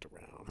fucked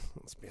around.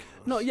 Let's be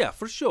honest. No, yeah,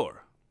 for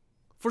sure.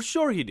 For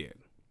sure he did.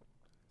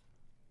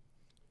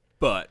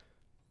 But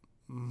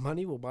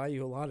Money will buy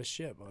you a lot of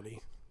shit, buddy.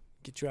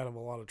 Get you out of a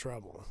lot of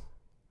trouble.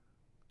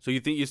 so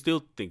you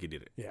still think he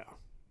did it? Yeah.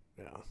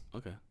 Yeah.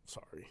 Okay.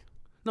 Sorry.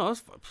 No, that's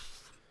fine.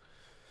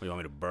 You want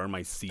me to burn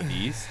my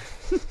CDs?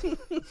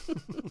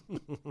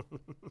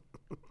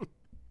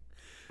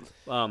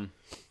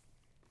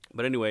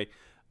 But anyway,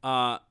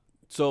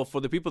 so for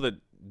the people that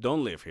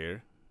don't live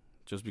here,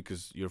 just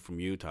because you're from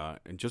Utah,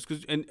 and just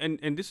because,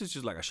 and this is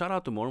just like a shout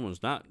out to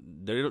Mormons. Not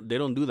they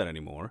don't do that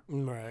anymore.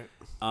 Right.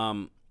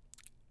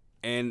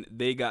 And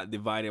they got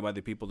divided by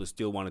the people that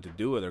still wanted to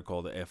do it. They're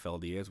called the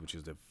FLDS, which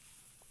is the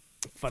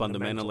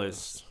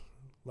Fundamentalist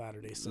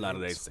Latter-day Saints.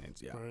 Latter-day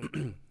Saints. Yeah.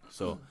 Right.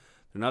 So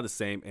they're not the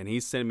same. And he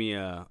sent me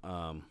like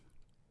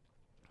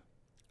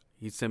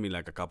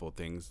a couple of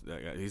things.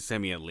 He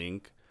sent me a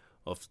link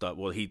of stuff.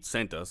 Well, he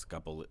sent us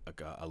a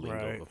link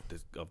Right.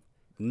 of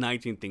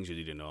 19 things you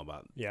didn't know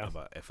about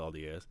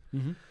FLDS.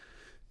 Mm-hmm.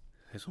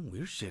 There's some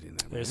weird shit in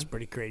there, man. There's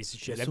pretty crazy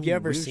shit. There's Have some you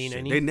ever weird seen shit.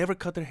 any? They never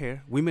cut their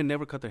hair. Women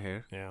never cut their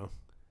hair. Yeah.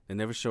 They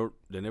never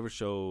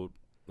showed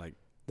like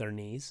Their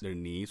knees. their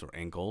knees or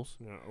ankles.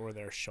 Or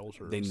their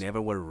shoulders. They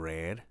never wear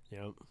red.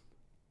 Yep.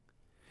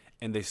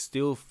 And they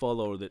still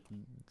follow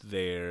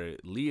their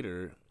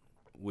leader,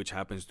 which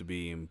happens to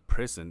be in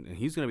prison, and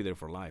he's gonna be there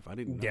for life. I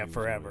didn't know. Yeah, he was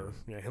forever.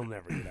 Yeah, he'll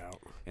never get out.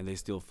 And they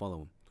still follow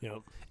him.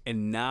 Yep.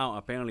 And now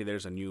apparently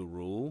there's a new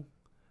rule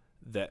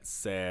that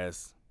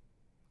says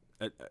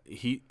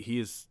he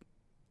is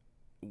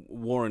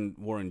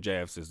Warren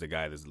Jeffs is the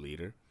guy that's the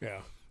leader,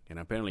 Yeah. and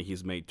apparently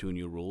he's made 2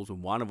 new rules,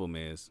 and one of them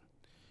is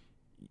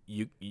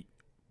you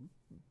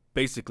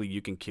basically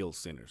you can kill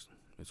sinners.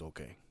 It's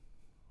okay.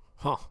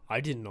 Huh. I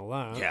didn't know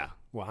that. Yeah,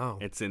 Wow.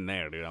 it's in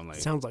there, dude. I'm like,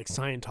 Sounds like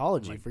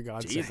Scientology, for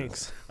God's Jesus.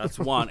 sakes. That's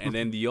one. And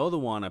then the other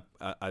one,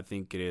 I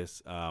think it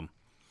is, I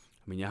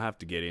mean, you have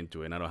to get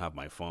into it, and I don't have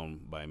my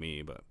phone by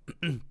me, but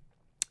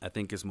I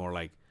think it's more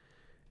like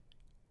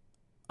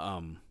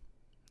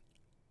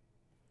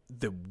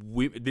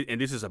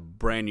and this is a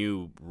brand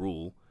new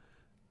rule.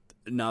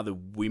 Now the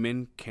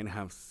women can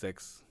have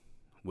sex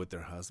with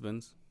their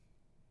husbands,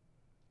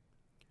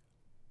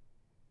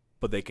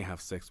 but they can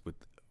have sex with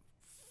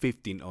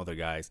 15 other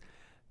guys.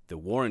 The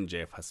Warren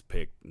Jeff has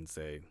picked and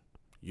say,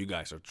 you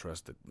guys are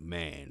trusted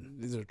men.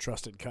 These are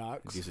trusted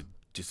cocks. These are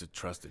just a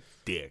trusted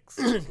dicks.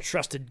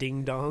 Trusted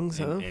ding dongs,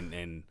 huh?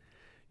 And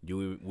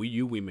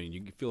you women,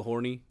 you feel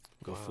horny,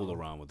 go fool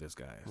around with this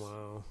guy.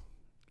 Wow.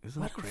 Isn't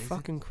What that crazy?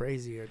 fucking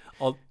crazy.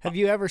 Oh, Have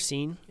you ever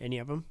seen any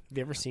of them? Have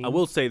you ever seen I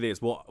will say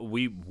this. Well,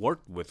 we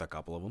worked with a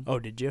couple of them. Oh,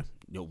 did you?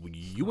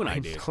 You and I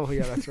did. Oh,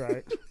 yeah, that's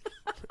right.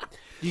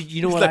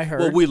 you know It's what like, I heard?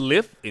 Well, we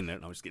live in there.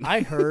 No, I'm just kidding.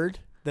 I heard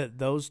that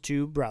those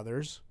two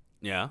brothers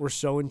Yeah. were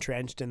so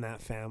entrenched in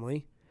that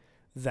family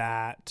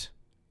that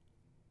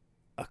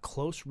a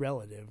close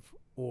relative,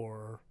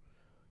 or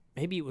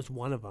maybe it was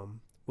one of them,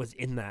 was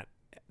in that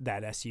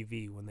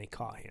SUV when they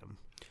caught him.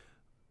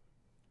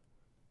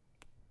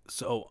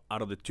 So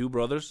out of the two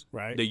brothers,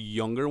 Right. the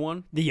younger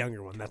one. The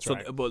younger one, that's So,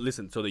 right. but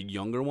listen. So the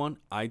younger one,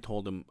 I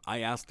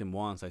asked him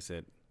once. I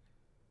said,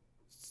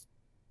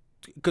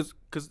 because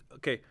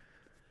okay,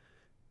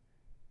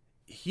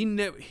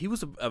 he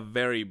was a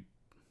very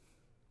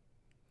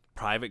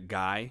private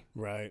guy,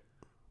 Right.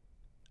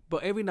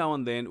 but every now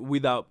and then,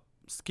 without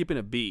skipping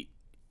a beat,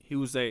 he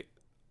would say,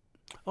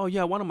 "Oh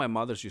yeah, one of my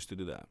mothers used to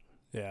do that."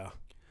 Yeah.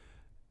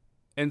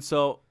 And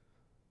so,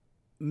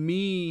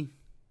 me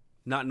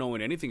not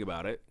knowing anything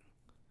about it,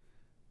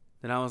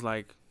 then I was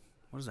like,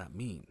 what does that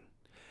mean?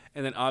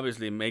 And then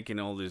obviously making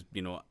all this,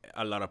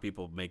 a lot of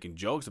people making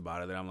jokes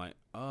about it. Then I'm like,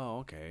 oh,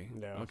 okay.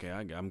 Yeah. Okay,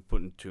 I'm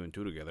putting two and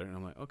two together. And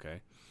I'm like,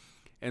 okay.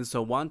 And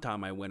so one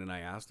time I went and I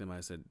asked him,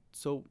 I said,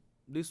 so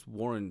this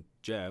Warren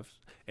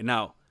Jeffs, and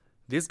now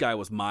this guy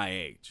was my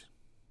age.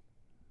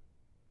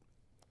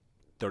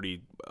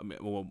 30,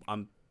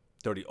 I'm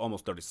 30,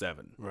 almost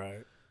 37.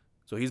 Right.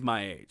 So he's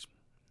my age.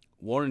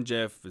 Warren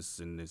Jeff is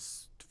in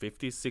his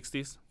 50s,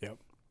 60s. Yep.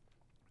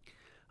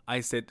 I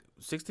said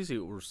 60s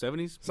or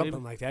 70s, Something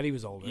maybe? like that. He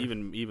was older.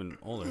 Even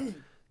older.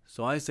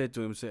 So I said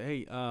to him,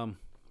 hey,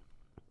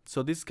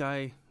 so this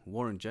guy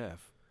Warren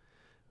Jeffs,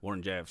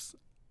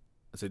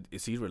 I said,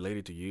 is he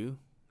related to you?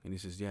 And he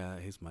says, yeah,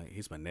 he's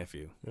my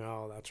nephew.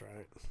 Oh, that's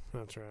right.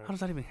 That's right. How does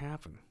that even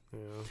happen? Yeah.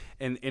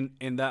 And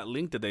in that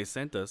link that they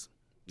sent us,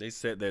 they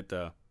said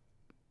that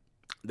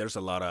there's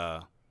a lot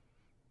of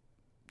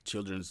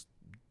children's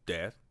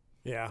death.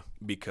 Yeah.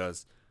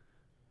 Because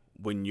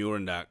when you're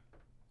in that,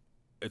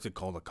 it's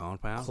called a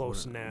compound.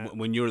 Close net.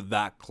 When you're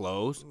that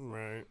close,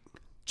 Right.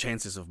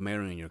 chances of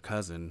marrying your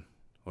cousin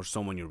or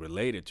someone you're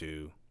related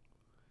to,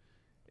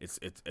 it's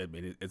a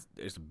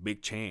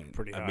big change.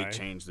 Pretty a high. big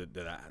change that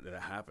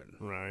happened.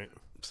 Right.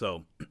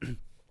 So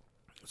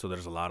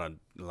there's a lot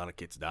of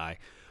kids die.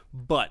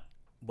 But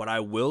what I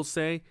will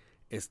say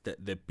is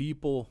that the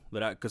people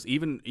because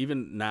even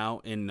now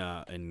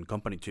in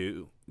Company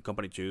 2,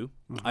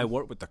 I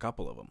work with a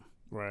couple of them.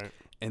 Right.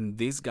 And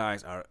these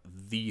guys are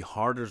the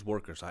hardest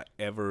workers I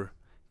ever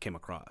came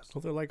across.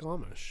 Well, they're like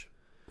Amish.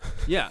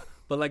 Yeah,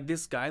 but like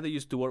this guy that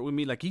used to work with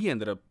me, like he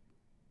ended up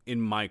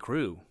in my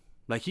crew.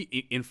 Like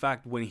in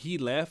fact, when he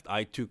left,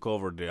 I took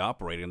over the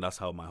operating. That's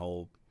how my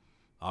whole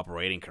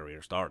operating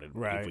career started,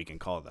 Right. if we can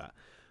call it that.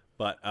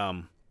 But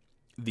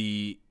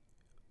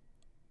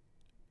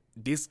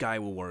this guy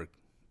will work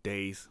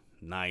days,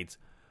 nights,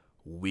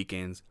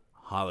 weekends,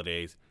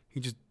 holidays. He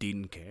just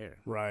didn't care.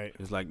 Right.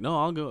 It's like, no,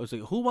 I'll go. It's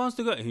like, who wants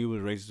to go? And he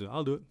was raised to,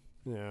 I'll do it.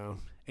 Yeah.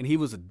 And he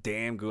was a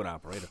damn good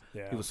operator.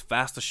 Yeah. He was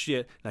fast as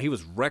shit. Now, he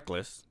was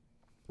reckless.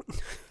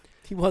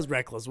 He was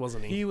reckless,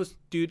 wasn't he? He was,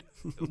 dude,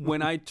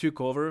 when I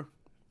took over,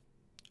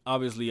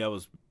 obviously I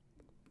was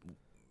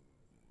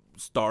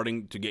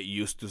starting to get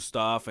used to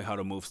stuff and how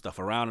to move stuff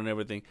around and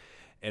everything.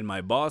 And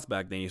my boss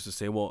back then used to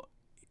say, well,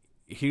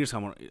 here's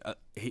how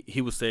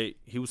he would say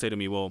to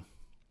me, well,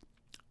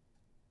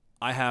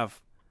 I have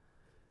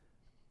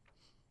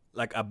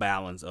like a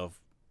balance of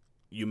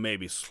you may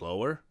be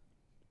slower,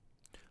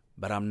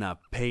 but I'm not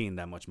paying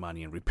that much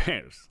money in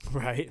repairs.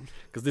 Right.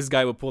 Because this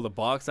guy would pull the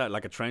box out,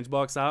 like a trench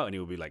box out, and it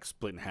would be like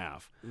split in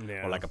half.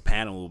 Yeah. Or like a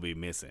panel will be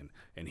missing.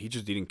 And he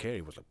just didn't care.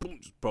 He was like, boom,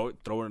 just throw it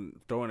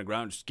on the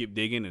ground, just keep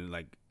digging. And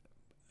like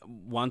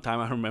one time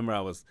I remember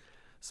I was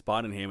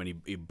spotting him and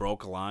he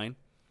broke a line.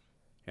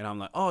 And I'm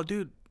like, oh,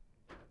 dude.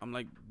 I'm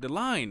like, the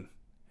line.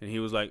 And he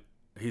was like,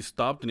 he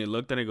stopped and he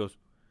looked and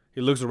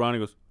he looks around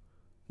and he goes,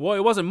 well,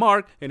 it wasn't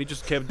Mark. And he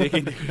just kept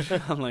digging.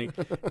 I'm like,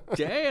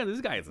 damn, this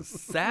guy is a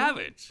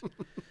savage.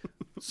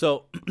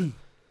 So,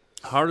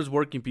 hardest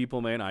working people,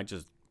 man,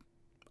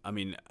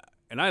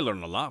 and I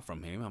learned a lot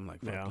from him. I'm like,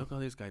 Yeah. look how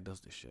this guy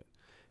does this shit.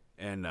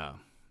 And, I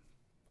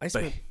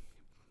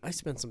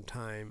spent some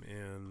time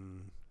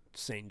in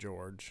St.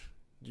 George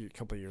a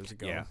couple of years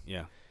ago.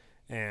 yeah.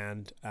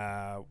 And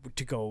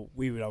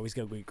we would always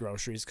go get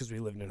groceries because we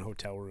lived in a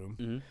hotel room.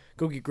 Mm-hmm.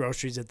 Go get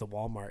groceries at the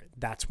Walmart.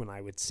 That's when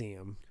I would see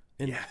them.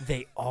 And Yeah.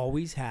 they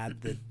always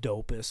had the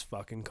dopest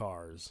fucking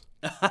cars.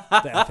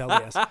 The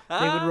FLES.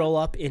 They would roll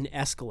up in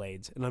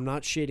Escalades. And I'm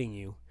not shitting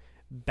you.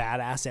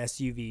 badass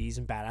SUVs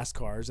and badass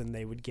cars, and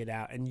they would get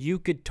out, and you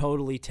could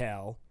totally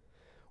tell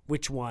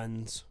which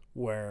ones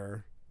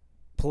were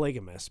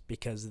polygamous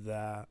because of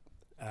the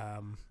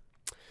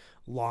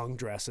long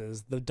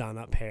dresses, the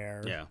done-up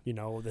hair,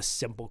 the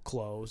simple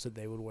clothes that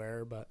they would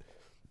wear, but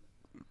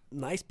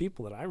nice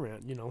people that I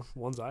ran,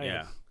 ones I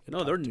had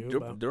no,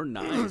 they're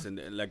nice, and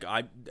like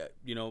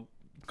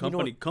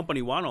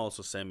company one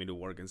also sent me to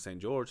work in St.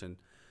 George, and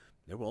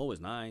they were always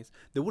nice.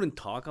 They wouldn't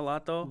talk a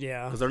lot though,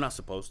 because they're not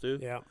supposed to.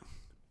 Yeah,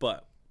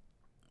 but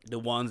the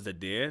ones that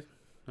did,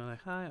 they're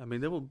like, hi. I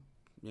mean, they will,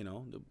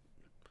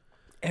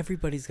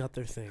 everybody's got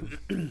their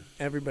thing.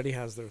 Everybody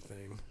has their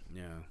thing.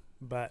 Yeah,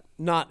 but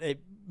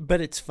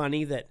it's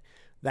funny that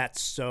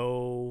that's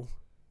so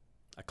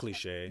a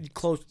cliche.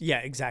 Close, yeah,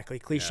 exactly.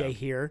 Cliche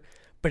here,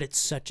 but it's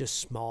such a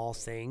small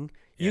thing.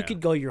 You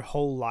could go your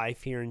whole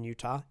life here in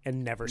Utah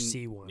and never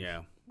see one.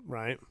 Yeah.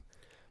 Right?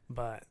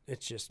 But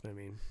it's just, I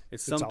mean,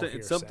 it's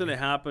something that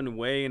happened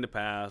way in the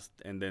past,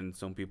 and then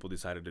some people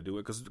decided to do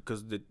it because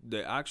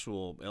the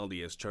actual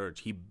LDS church,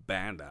 he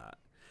banned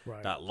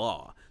that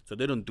law. So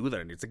they don't do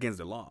that, and it's against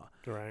the law.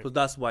 Right. So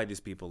that's why these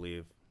people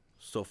live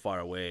so far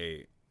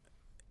away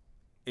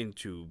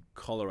into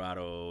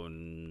Colorado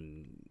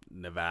and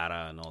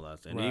Nevada and all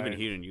that, and even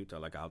here in Utah,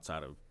 like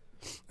outside of.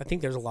 I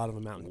think there's a lot of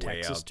them out in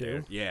Texas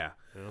too. Yeah.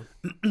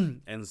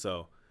 And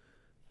so,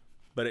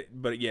 but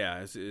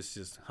it's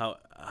just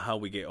how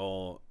we get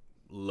all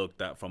looked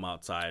at from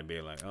outside and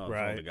be like, oh,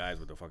 all the guys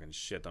with the fucking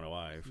shit on a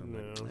wife. And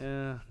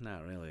like,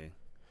 not really.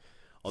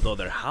 Although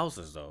their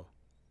houses though,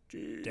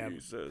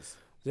 Jesus.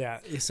 Yeah,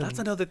 that's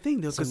another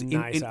thing though, because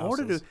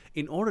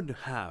in order to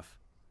have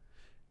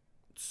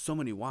so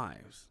many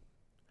wives,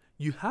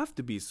 you have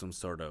to be some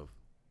sort of.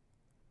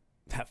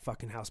 That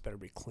fucking house better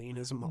be clean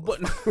as a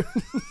motherfucker.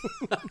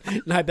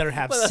 And I better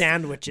have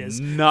sandwiches.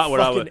 Not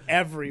where I was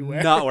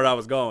everywhere. Not where I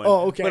was going.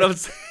 Oh, okay.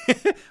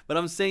 But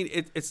I'm saying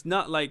it's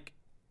not like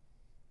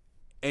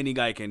any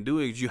guy can do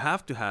it. You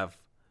have to have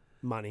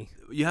money.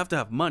 You have to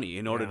have money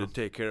in order to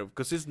take care of.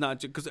 Because it's not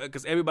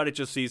because everybody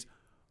just sees,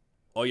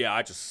 oh yeah,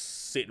 I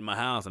just sit in my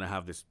house and I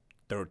have this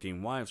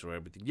 13 wives or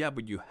everything. Yeah,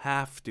 but you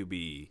have to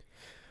be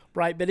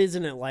right. But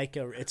isn't it like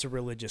it's a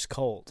religious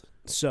cult?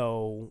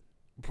 So.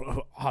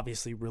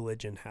 Obviously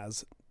religion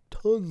has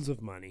tons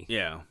of money.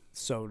 Yeah.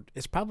 So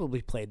it's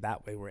probably played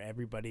that way where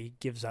everybody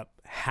gives up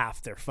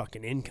half their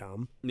fucking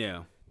income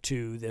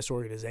to this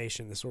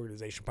organization. This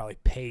organization probably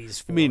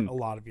pays for a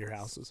lot of your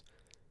houses.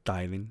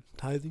 Tithing.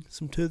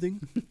 Some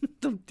tithing.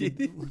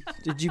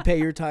 Did you pay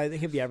your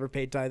tithing? Have you ever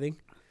paid tithing?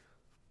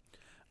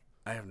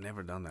 I have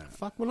never done that.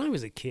 Fuck, when I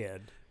was a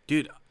kid.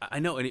 Dude, I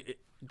know. And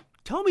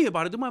tell me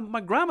about it. My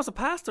grandma's a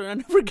pastor. I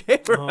never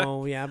gave her.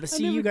 Oh, yeah. But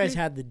see, you guys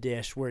had the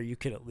dish where you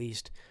could at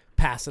least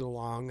pass it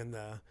along, and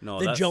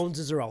the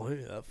Joneses are all,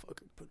 hey, I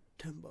fucking put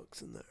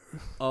 $10 in there.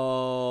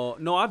 Oh,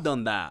 no, I've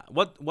done that.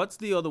 What's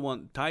the other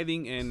one?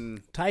 Tithing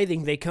and...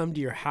 Tithing, they come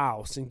to your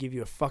house and give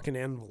you a fucking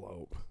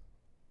envelope.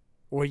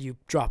 Or you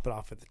drop it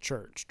off at the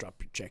church. Drop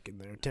your check in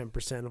there.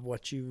 10% of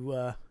what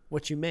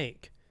you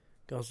make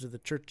goes to the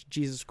Church of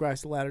Jesus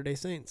Christ of Latter-day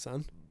Saints,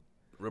 son.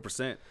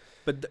 Represent.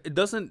 But it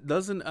doesn't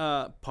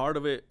part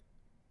of it,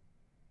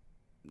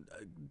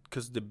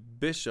 because the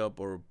bishop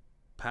or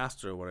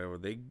pastor or whatever,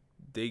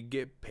 they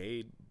get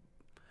paid.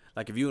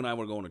 Like if you and I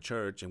were going to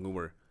church and we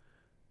were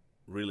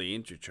really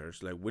into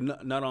church, like we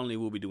not only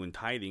will be doing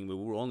tithing, but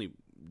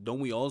don't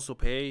we also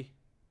pay?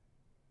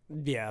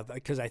 Yeah,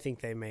 because I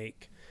think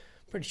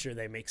pretty sure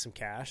they make some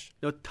cash.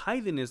 No,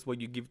 tithing is what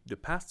you give the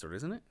pastor,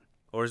 isn't it?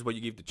 Or is what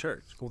you give the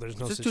church? Well, there's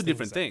no it's such just two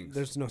different things.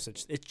 There's no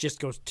such. It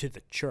just goes to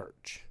the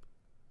church.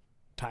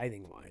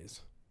 Tithing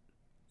wise,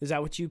 is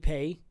that what you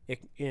pay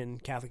in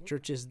Catholic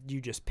churches?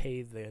 You just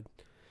pay the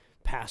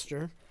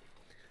pastor,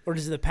 or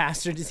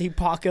does he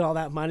pocket all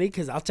that money?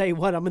 Because I'll tell you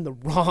what, I'm in the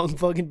wrong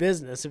fucking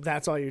business if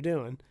that's all you're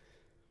doing.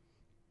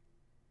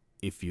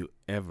 If you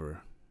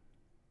ever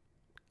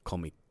call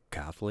me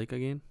Catholic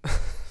again,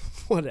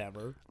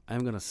 whatever,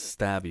 I'm gonna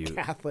stab you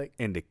Catholic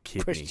in the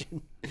kidney.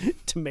 Christian,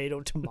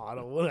 tomato,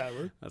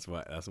 whatever. That's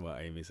what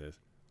Amy says.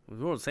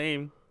 We're the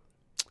same.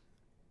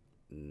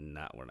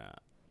 Nah, we're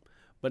not.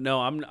 But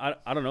no, I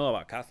don't know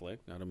about Catholic.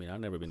 I mean,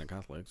 I've never been a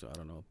Catholic, so I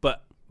don't know.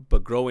 But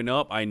growing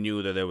up, I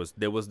knew that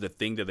there was the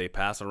thing that they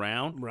pass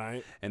around,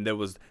 right? And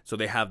so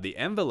they have the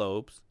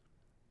envelopes,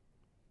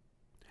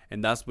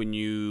 and that's when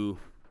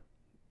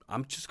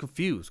I'm just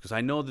confused because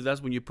I know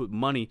that's when you put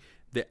money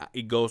that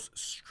it goes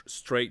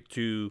straight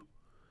to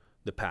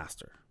the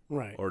pastor,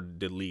 right, or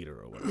the leader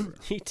or whatever.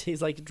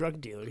 He's like a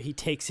drug dealer. He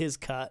takes his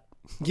cut,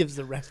 gives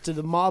the rest to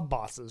the mob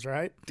bosses,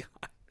 right?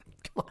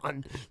 Come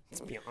on, let's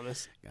be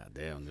honest. God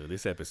damn, dude,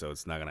 this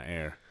episode's not gonna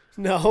air.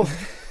 No,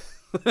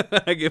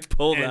 I get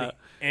pulled out.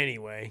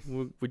 Anyway,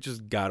 we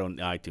just got on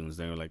iTunes.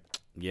 They were like,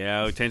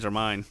 "Yeah, we changed our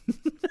mind."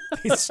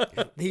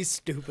 these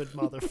stupid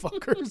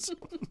motherfuckers.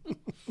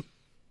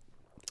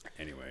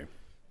 Anyway,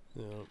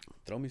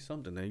 throw me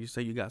something. Then you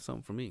say you got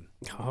something for me.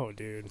 Oh,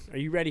 dude, are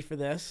you ready for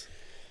this?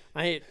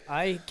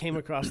 I came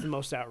across the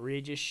most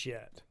outrageous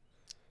shit.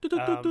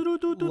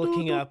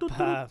 looking up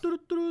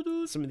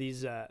some of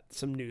these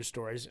some news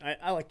stories.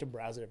 I like to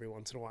browse it every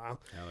once in a while.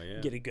 Hell yeah.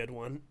 Get a good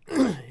one.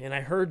 And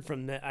I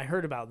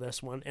heard about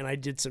this one, and I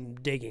did some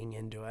digging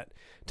into it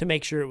to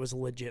make sure it was a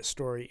legit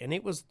story. And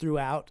it was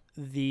throughout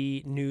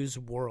the news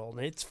world,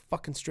 and it's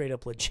fucking straight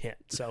up legit.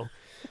 So,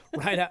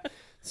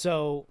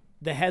 So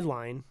the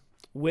headline: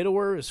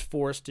 Widower is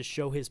forced to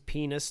show his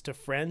penis to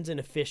friends and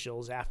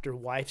officials after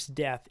wife's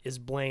death is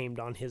blamed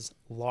on his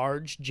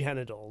large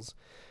genitals,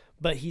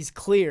 but he's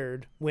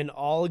cleared when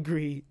all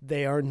agree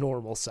they are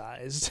normal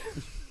sized.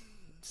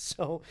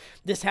 So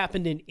this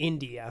happened in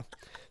India.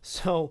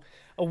 So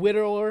a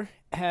widower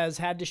has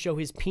had to show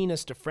his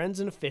penis to friends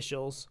and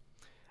officials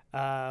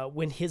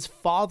when his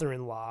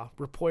father-in-law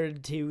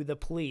reported to the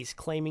police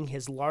claiming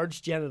his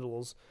large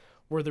genitals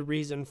were the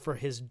reason for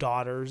his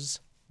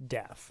daughter's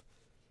death.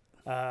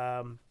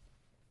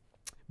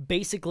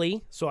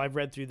 Basically, so I've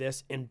read through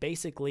this, and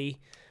basically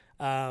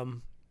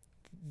the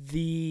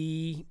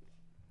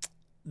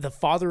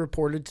father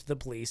reported to the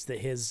police that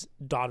his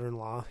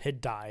daughter-in-law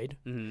had died.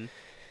 Mm-hmm.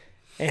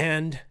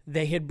 And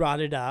they had brought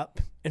it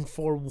up, and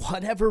for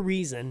whatever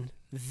reason,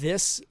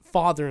 this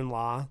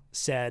father-in-law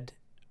said,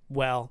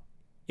 well,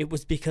 it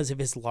was because of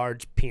his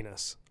large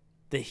penis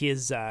that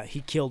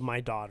he killed my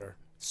daughter.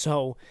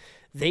 So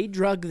they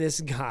drug this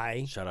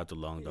guy. Shout out to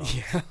Long Dong.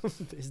 Yeah,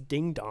 this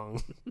ding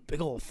dong.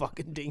 Big old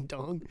fucking ding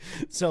dong.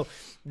 So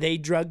they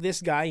drug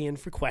this guy in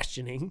for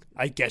questioning,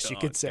 I guess you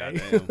could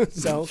say.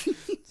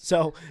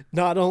 So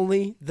not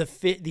only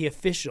the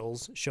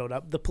officials showed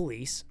up, the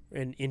police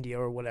in India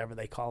or whatever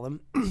they call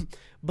them,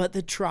 but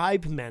the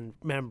tribe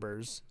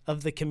members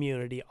of the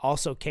community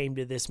also came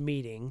to this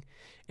meeting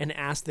and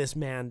asked this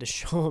man to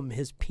show him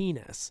his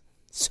penis.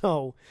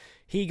 So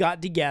he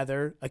got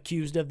together,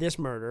 accused of this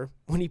murder.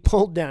 When he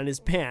pulled down his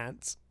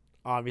pants,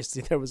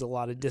 obviously there was a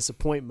lot of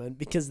disappointment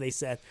because they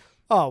said,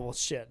 oh, well,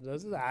 shit,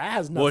 that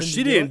has nothing Well,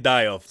 she didn't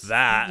die of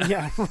that.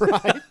 Yeah,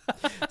 right.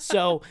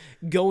 So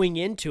going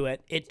into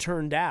it, it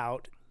turned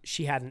out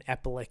she had an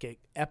epileptic,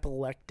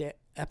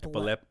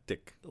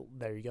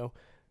 there you go,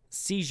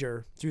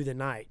 seizure through the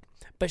night.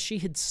 But she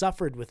had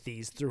suffered with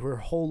these through her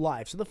whole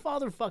life. So the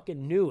father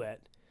fucking knew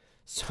it.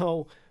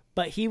 So,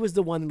 but he was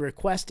the one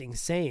requesting,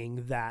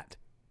 saying that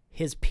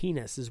his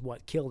penis is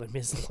what killed him,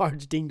 his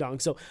large ding-dong.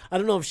 So I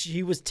don't know if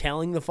she was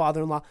telling the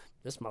father-in-law,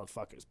 this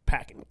motherfucker's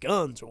packing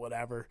guns or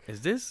whatever.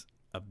 Is this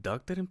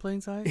abducted in plain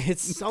sight?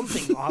 It's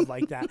something odd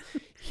like that.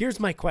 Here's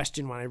my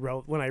question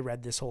when I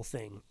read this whole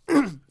thing.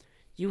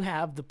 You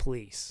have the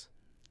police.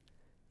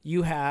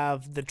 You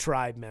have the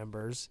tribe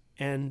members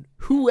and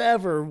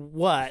whoever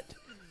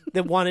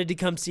that wanted to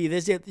come see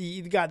this.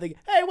 You got the,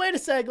 hey, wait a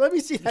sec, let me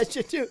see that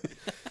shit too.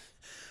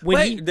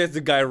 There's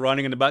the guy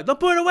running in the back. Don't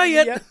put it away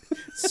yet. Yeah.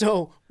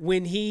 So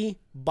when he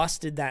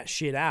busted that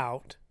shit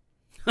out.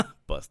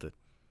 Busted.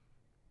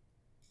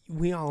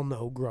 We all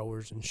know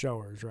growers and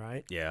showers,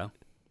 right? Yeah.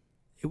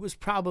 It was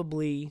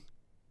probably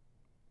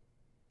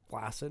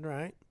flaccid,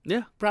 right?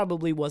 Yeah.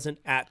 Probably wasn't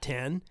at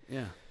 10.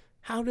 Yeah.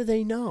 How do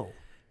they know?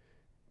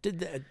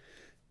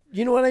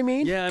 You know what I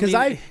mean? Yeah.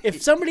 Because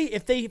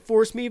if they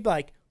force me,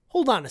 like,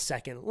 hold on a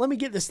second, let me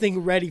get this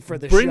thing ready for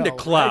the show. Bring the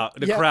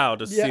crowd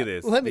to see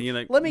this. Let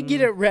me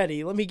get it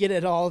ready. Let me get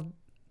it all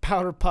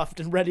powder puffed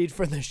and ready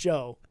for the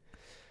show.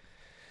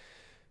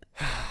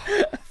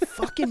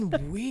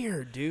 Fucking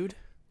weird, dude.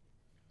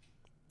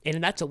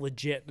 And that's a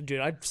legit, dude.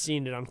 I've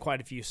seen it on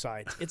quite a few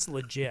sites. It's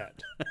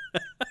legit.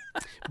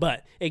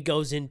 But it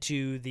goes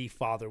into the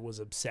father was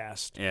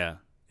obsessed. Yeah.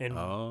 And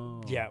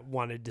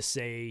wanted to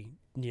say,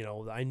 you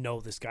know, I know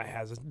this guy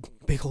has a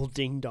big old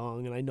ding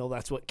dong, and I know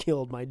that's what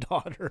killed my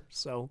daughter.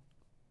 So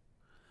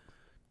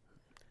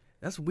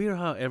that's weird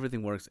how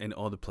everything works in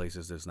all the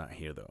places that's not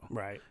here, though.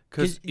 Right.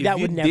 Because if that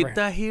you did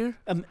that here,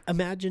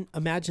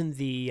 imagine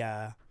the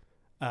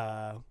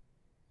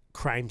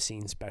crime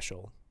scene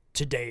special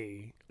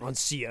today on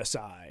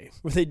CSI,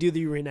 where they do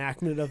the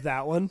reenactment of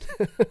that one.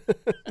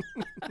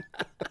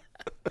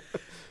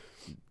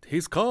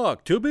 His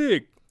cock too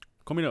big.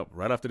 Coming up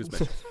right after this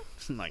match.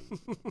 I'm like,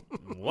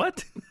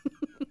 what?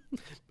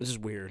 This is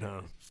weird,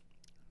 huh?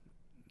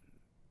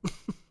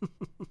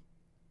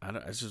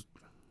 I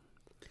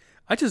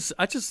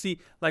just see,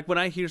 like, when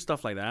I hear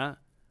stuff like that,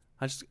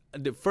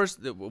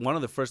 one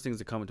of the first things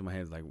that come into my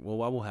head is like, well,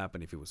 what will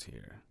happen if it was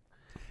here?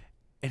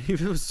 And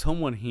if it was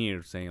someone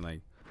here saying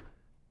like,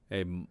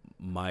 hey,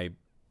 my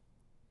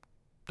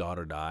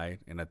daughter died,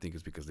 and I think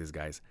it's because this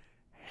guy's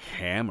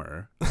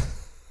hammer.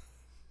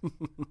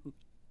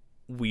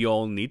 We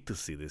all need to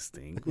see this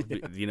thing,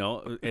 you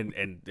know,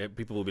 and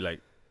people will be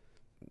like,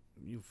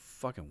 "You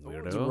fucking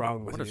weirdo! What's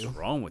wrong with you? What is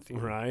wrong with you?"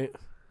 Right?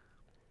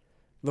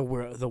 The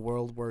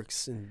world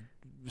works in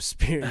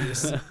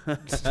mysterious.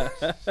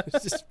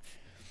 Just,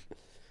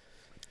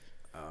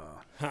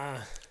 I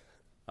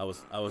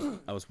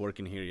was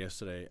working here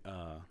yesterday.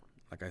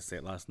 Like I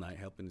said last night,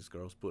 helping these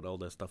girls put all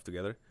that stuff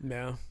together.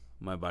 Yeah.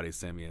 My buddy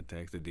sent me a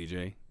text, the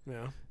DJ.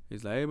 Yeah.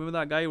 He's like, "Hey, remember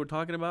that guy you were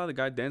talking about? The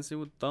guy dancing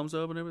with thumbs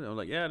up and everything?" I was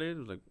like, "Yeah, dude." I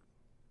was like,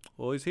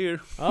 "Oh, he's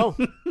here." Oh,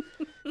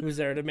 Who's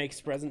there to make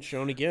his presence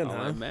shown again, I'm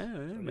huh? like,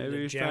 man,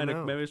 maybe he's jam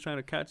out. trying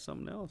to catch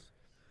something else.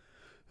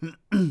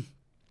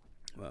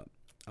 Well,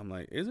 I'm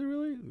like, is it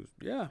really? He goes,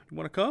 yeah, you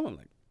want to come? I'm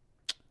like,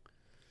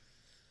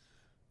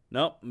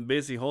 nope, I'm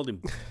busy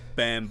holding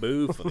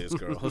bamboo for these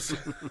girls.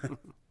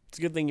 It's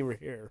a good thing you were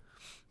here.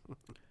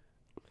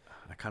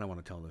 I kind of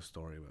want to tell this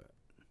story, but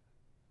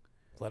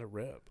Let it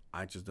rip.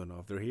 I just don't know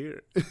if they're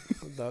here.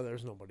 No,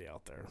 there's nobody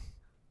out there.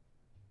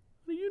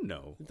 What do you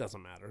know? It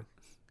doesn't matter.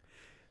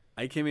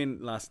 I came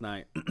in last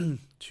night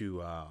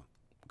to,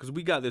 because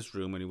we got this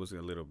room and it was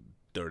a little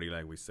dirty,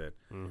 like we said.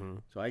 Mm-hmm.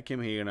 So I came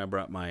here and I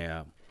brought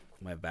my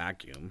my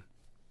vacuum,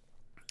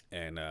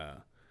 and I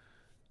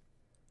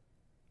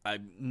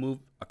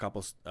moved a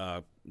couple.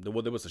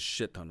 There was a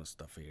shit ton of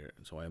stuff here,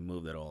 so I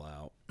moved it all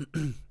out.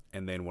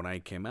 And then when I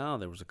came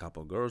out, there was a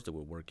couple of girls that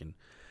were working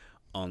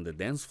on the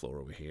dance floor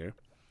over here,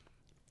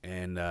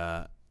 and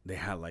they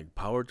had like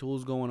power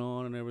tools going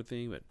on and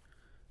everything. But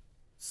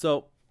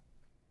so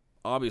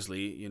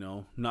obviously, you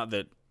know, not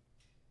that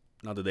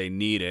they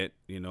need it,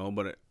 you know,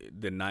 but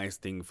the nice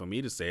thing for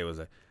me to say was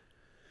that,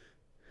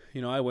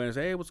 you know, I went and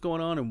said, hey, what's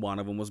going on? And one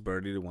of them was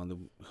Birdie, the one that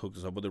hooked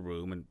us up with the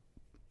room and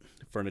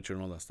furniture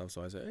and all that stuff.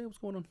 So I said, hey, what's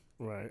going on?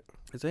 Right.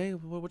 I said, hey,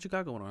 what you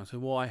got going on? I said,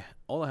 well,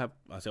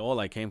 all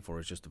I came for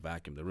is just to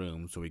vacuum the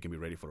room so we can be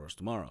ready for us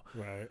tomorrow.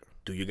 Right.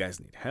 Do you guys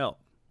need help?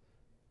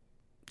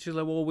 She's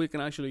like, well, we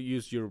can actually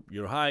use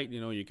your height. You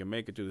know, you can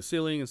make it to the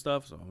ceiling and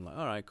stuff. So I'm like,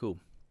 all right, cool.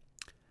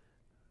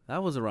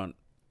 That was around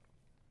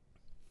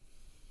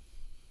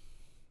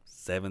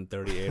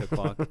 7:30, 8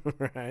 o'clock.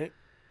 Right.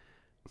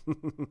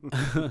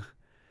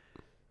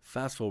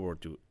 Fast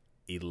forward to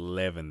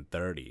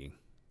 11:30.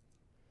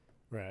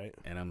 Right.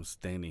 And I'm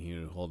standing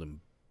here holding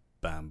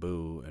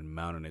bamboo and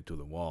mounting it to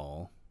the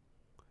wall.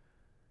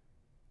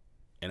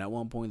 And at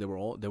one point they were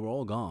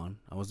all gone.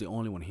 I was the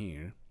only one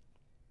here.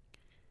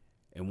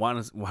 And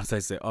once I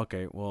said,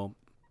 okay, well,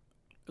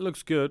 it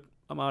looks good,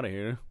 I'm out of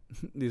here.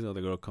 This other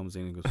girl comes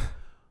in and goes,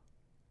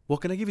 well,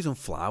 can I give you some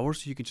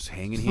flowers so you can just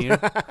hang in here?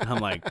 And I'm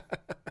like,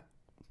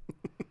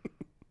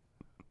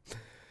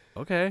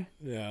 okay.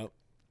 Yeah.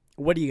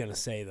 What are you gonna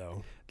say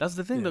though? That's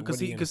the thing, Yeah, though, because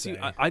what are you see,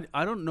 gonna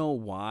I don't know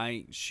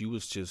why she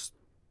was just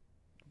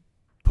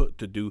put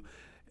to do.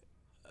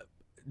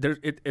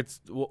 It's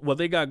what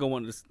they got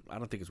going. I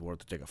don't think it's worth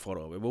to take a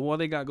photo of it, but what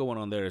they got going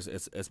on there is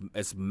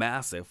it's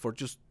massive for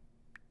just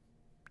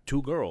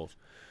two girls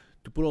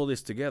to put all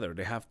this together.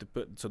 They have to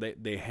put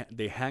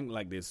they hang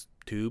like these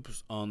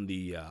tubes on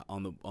the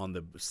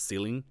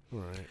ceiling,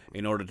 Right.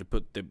 in order to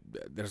put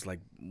there's like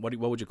what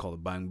would you call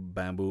it,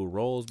 bamboo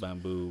rolls,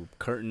 bamboo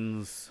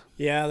curtains.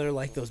 Yeah, they're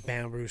like those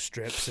bamboo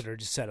strips that are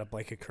just set up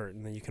like a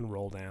curtain that you can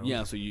roll down.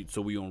 Yeah,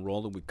 so we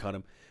unroll them, we cut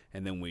them,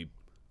 and then we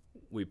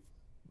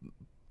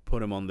put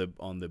them on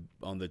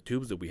the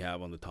tubes that we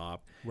have on the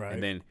top. Right.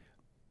 And then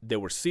they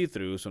were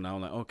see-through, so now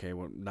I'm like, okay,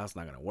 well, that's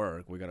not gonna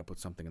work. We gotta put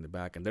something in the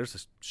back, and there's a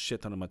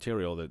shit ton of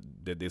material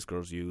that these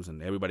girls use,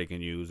 and everybody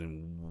can use,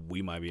 and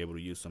we might be able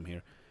to use some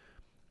here.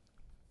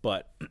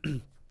 But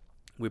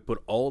we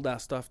put all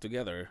that stuff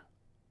together,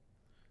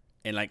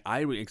 and like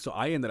I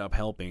ended up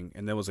helping,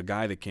 and there was a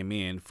guy that came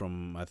in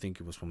from, I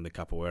think it was from the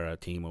Capoeira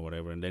team or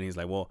whatever, and then he's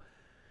like, well,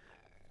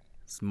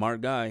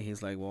 smart guy,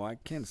 he's like, well, I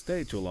can't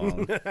stay too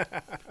long,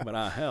 but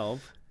I'll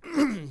help.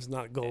 It's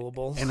not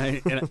gullible. And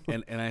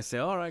I say,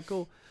 all right,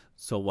 cool.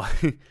 So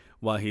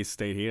while he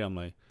stayed here, I'm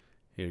like,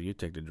 here, you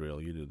take the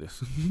drill, you do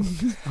this.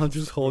 I'll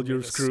just hold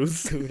your screws.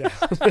 Scoot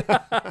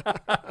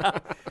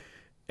out.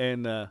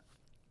 And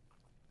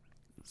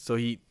so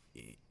he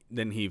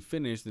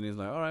finished, and he's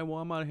like, all right, well,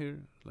 I'm out of here.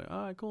 Like,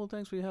 all right, cool,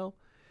 thanks for your help.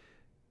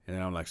 And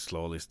then I'm like,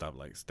 slowly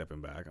stepping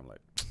back. I'm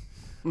like,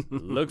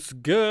 looks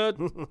good.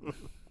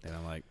 And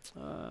I'm like,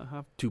 I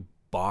have 2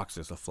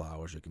 boxes of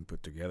flowers you can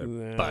put together,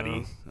 Yeah.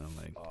 buddy. And I'm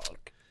like,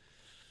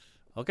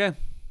 okay.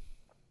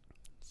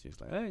 She's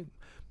like, hey,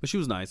 but she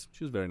was nice.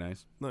 She was very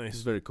nice. She was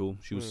Nice. very cool.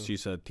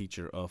 She's a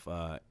teacher of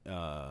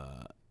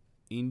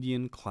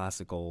Indian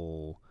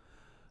classical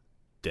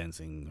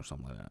dancing or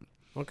something like that.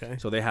 Okay.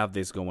 So they have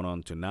this going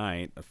on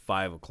tonight at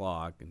 5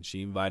 o'clock, and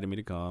she invited me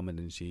to come, and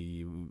then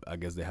I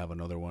guess they have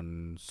another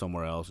one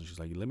somewhere else, and she's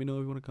like, let me know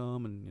if you want to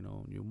come, and, you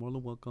know, you're more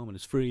than welcome, and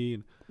it's free.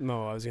 And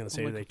No, I was gonna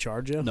say, my do they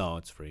charge you? no,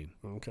 it's free.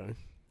 Okay.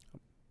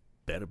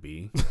 Better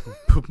be.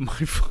 Put my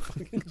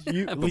fucking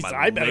At put least my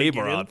I better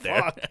labor get in. out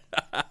there. Fuck.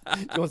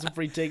 You want some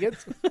free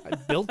tickets? I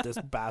built this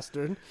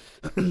bastard.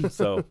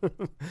 So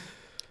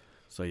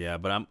yeah,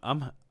 but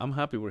I'm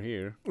happy we're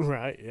here.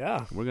 Right.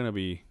 Yeah. We're gonna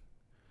be.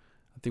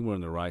 I think we're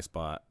in the right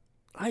spot.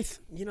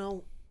 You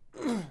know,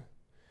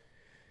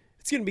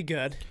 it's gonna be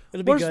good.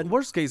 It'll be good.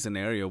 Worst case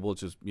scenario, we'll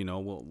just, you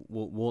know,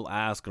 we'll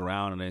ask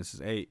around, and then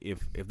say, hey,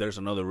 if there's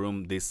another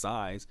room this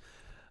size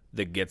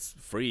that gets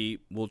free,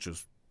 we'll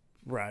just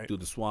Right. do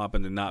the swap,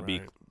 and then not be,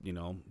 Right. you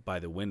know, by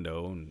the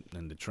window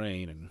and the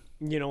train. And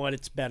You know what?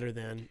 It's better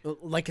than.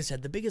 Like I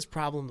said, the biggest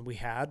problem that we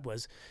had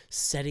was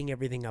setting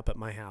everything up at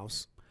my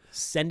house,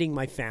 sending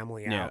my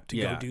family out to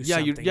go do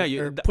something.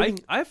 or putting-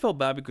 I felt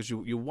bad because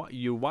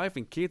your wife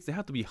and kids, they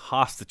have to be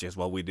hostages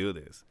while we do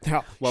this.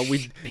 Yeah. While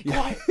we Be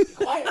quiet. Be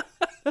quiet.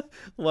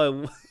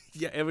 Well,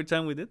 yeah, every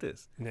time we did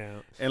this. Yeah.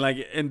 And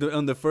like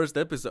on the first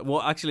episode,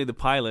 well, actually the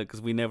pilot,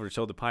 because we never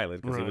showed the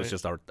pilot because it was Right.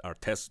 just our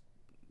test,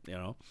 you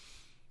know.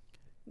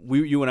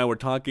 You and I were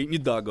talking.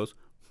 Your dog goes.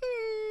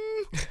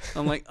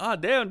 I'm like, oh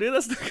damn, dude,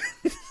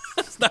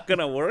 that's not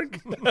gonna work.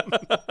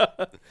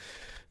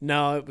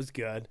 No, it was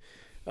good.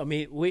 I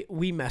mean,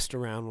 we messed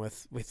around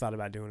with. We thought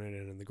about doing it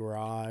in the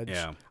garage.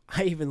 Yeah.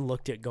 I even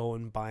looked at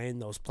buying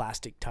those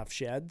plastic tough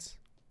sheds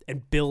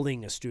and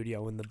building a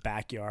studio in the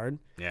backyard.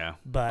 Yeah.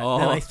 But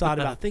then I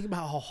thought think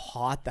about how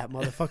hot that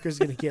motherfucker's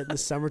going to get in the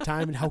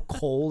summertime and how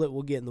cold it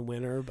will get in the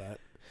winter. But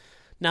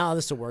no,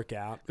 this will work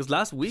out. Because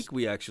last week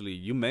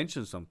you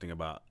mentioned something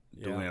about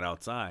doing it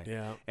outside.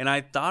 Yeah. And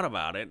I thought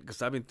about it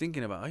because I've been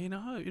thinking about,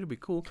 it'd be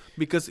cool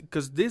because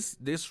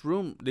this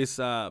room, this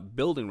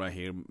building right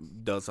here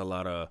does a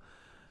lot of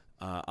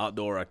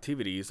outdoor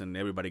activities, and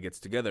everybody gets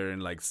together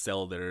and like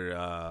sell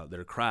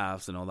their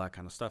crafts and all that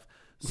kind of stuff.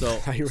 So I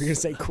thought you were going to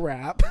say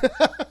crap.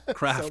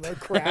 craft. So they're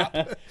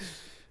crap.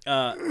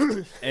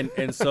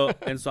 And so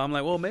I'm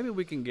like, well, maybe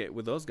we can get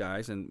with those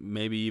guys and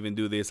maybe even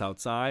do this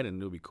outside, and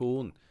it'll be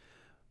cool.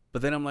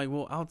 But then I'm like,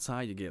 well,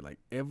 outside you get like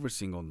every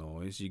single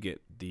noise. You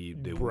get the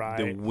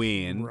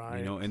wind,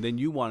 Right. and then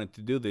you wanted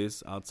to do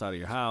this outside of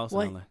your house.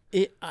 Well,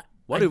 and I'm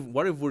like,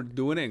 what if we're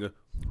doing it? And go,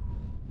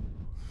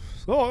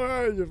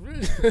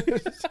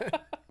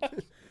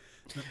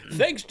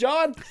 Thanks,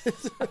 John.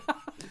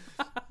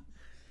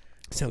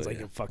 Sounds like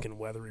a fucking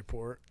weather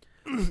report.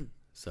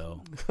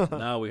 so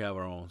now we have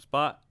our own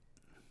spot,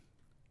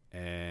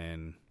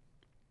 and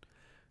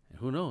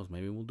who knows?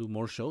 Maybe we'll do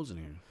more shows in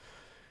here.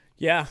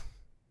 Yeah.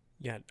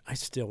 Yeah, I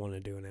still want to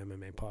do an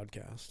MMA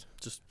podcast.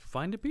 Just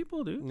find the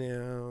people, dude.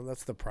 No,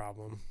 that's the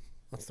problem.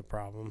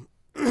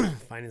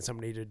 Finding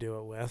somebody to do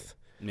it with.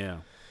 Yeah.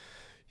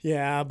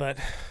 Yeah, but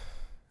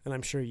and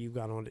I'm sure you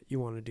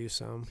want to do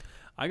some.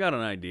 I got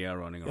an idea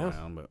running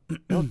around, but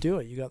Don't do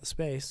it. You got the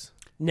space.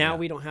 Now Yeah.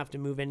 we don't have to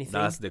move anything.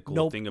 That's the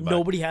cool thing about it.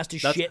 Nobody has to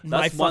shit in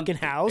my fucking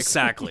house.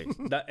 Exactly.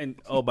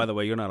 Oh, by the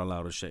way, you're not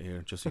allowed to shit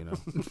here, just so you know.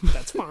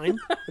 That's fine.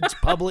 It's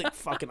public.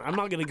 Fucking, I'm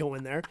not gonna go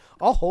in there.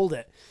 I'll hold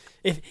it.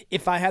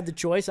 If I had the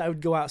choice, I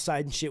would go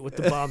outside and shit with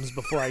the bums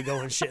before I go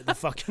and shit in the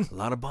fucking. A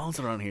lot of bombs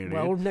around here, dude.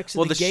 Well, we're next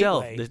to the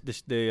shelf, gateway.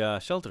 the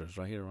shelters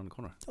right here around the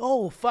corner.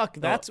 Oh fuck,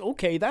 that's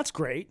okay. That's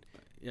great.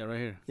 Yeah, right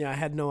here. Yeah, I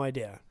had no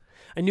idea.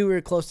 I knew we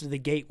were close to the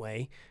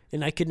gateway,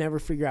 and I could never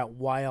figure out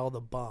why all the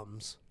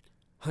bums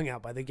hung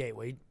out by the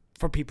gateway.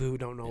 For people who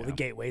don't know, the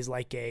gateway is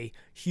like a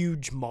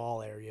huge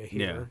mall area here.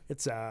 Yeah.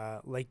 It's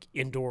a like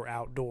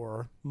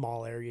indoor-outdoor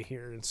mall area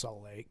here in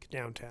Salt Lake,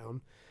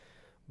 downtown.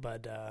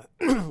 But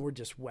we're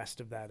just west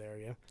of that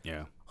area.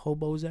 Yeah.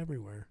 Hobos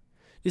everywhere.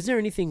 Is there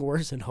anything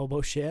worse than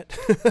hobo shit?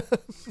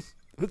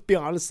 Let's be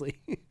honestly.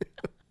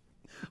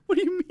 What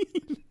do you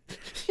mean?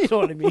 You know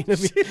what I mean?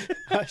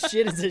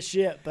 Shit is a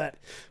shit, but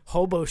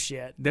hobo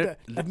shit.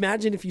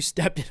 Imagine if you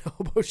stepped in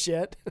hobo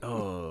shit.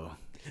 Oh.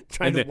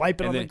 Trying to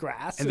wipe it on the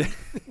grass.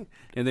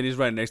 And then he's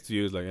right next to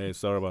you. He's like, hey,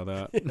 sorry about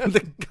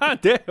that. God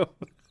damn.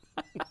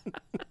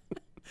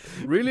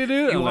 Really,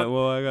 dude? I'm like,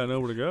 well, I got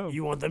nowhere to go.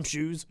 You want them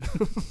shoes?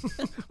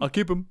 I'll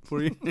keep them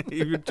for you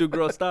if you're too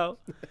grossed out.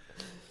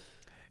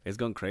 It's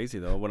gone crazy,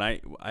 though. When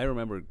I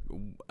remember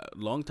a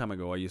long time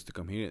ago, I used to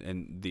come here,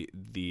 and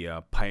the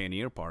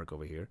Pioneer Park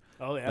over here.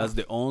 Oh, yeah. That's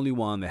the only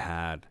one that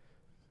had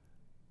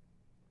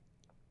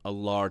a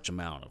large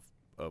amount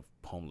of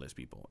homeless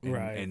people. And,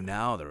 Right. And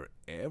now they're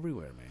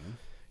everywhere, man.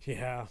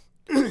 Yeah.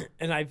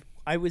 And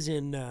I was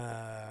in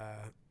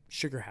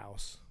Sugar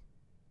House.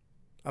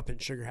 Up in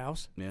Sugar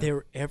House. Yeah. They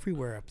were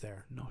everywhere up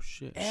there. No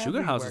shit.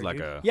 Sugar House is like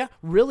dude. Yeah,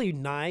 really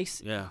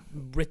nice. Yeah.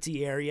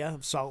 Ritzy area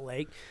of Salt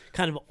Lake.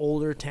 Kind of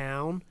older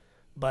town.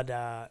 But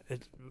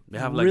it's They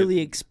have really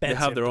expensive.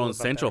 They have their to own live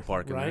up Central there,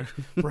 Park in right?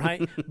 there.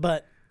 Right.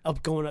 But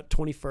going up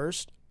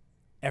 21st,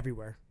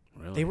 everywhere.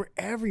 Really? They were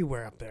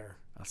everywhere up there.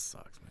 That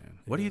sucks, man.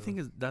 What do you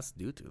think that's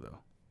due to, though?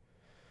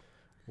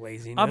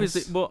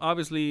 Laziness.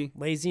 Obviously,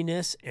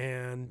 Laziness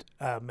and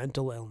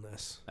mental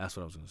illness. that's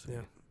what I was gonna say.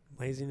 Yeah,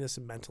 laziness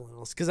and mental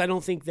illness. Because I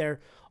don't think they're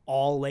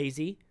all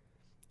lazy,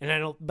 and I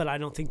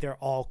don't think they're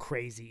all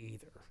crazy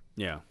either.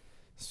 Yeah.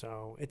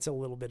 So it's a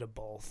little bit of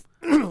both.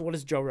 What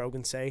does Joe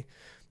Rogan say?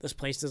 This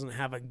place doesn't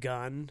have a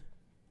gun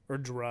or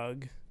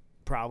drug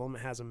problem.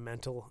 It has a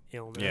mental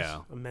illness,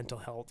 a mental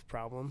health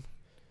problem.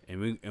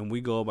 And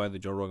we go by the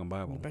Joe Rogan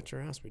Bible. I bet your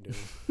ass we do.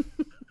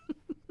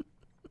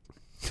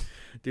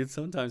 Dude,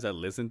 sometimes I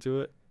listen to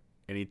it,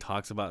 and he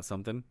talks about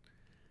something.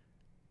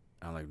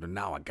 I'm like,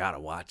 now I gotta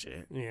watch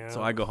it. Yeah.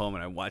 So I go home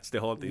and I watch the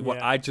whole thing. Yeah.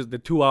 Well, the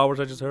 2 hours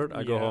I just heard,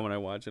 I go home and I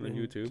watch it on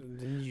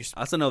YouTube.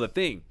 That's another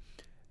thing.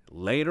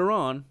 Later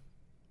on,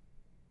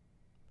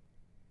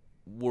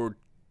 we're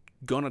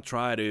gonna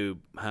try to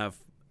have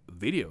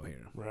video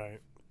here,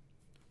 Right.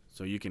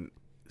 so you can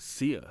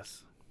see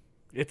us.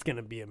 It's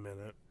gonna be a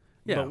minute.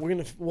 Yeah. But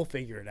we'll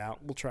figure it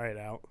out. We'll try it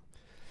out.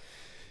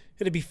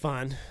 It'd be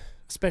fun,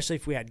 especially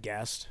if we had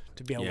guests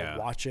to be able to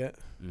watch it.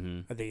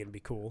 Mm-hmm. I think it'd be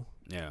cool.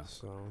 Yeah.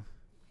 So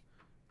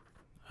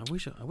I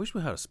wish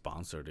we had a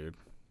sponsor, dude.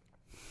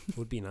 it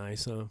would be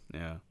nice, huh?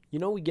 Yeah. You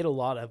know, we get a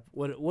lot of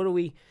what are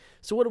we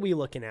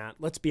looking at?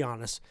 Let's be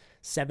honest.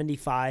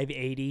 75,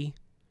 80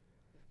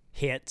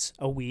 hits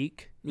a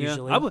week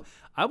usually. Yeah,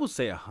 I would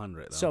say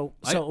 100. So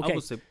I okay.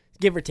 would say,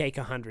 Give or take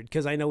 100,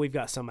 because I know we've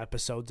got some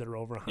episodes that are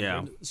over 100.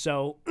 Yeah.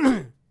 So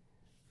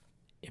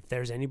if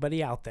there's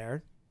anybody out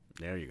there,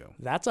 there you go.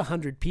 that's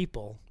 100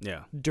 people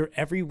Yeah.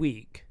 every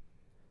week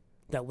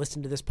that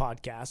listen to this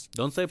podcast.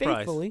 Don't say price.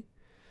 faithfully.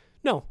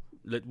 No.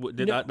 No,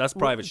 That's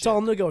private it's shit.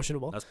 all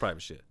negotiable. That's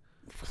private shit.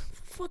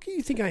 Fuck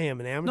you think I am,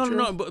 an amateur?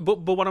 No. But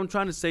what I'm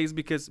trying to say is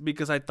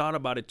because I thought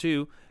about it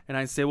too, and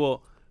I say,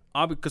 well,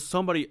 because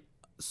somebody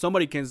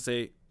can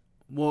say,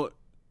 well,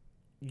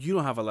 you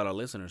don't have a lot of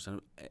listeners,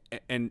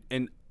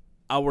 and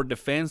our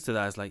defense to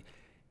that is like,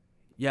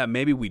 yeah,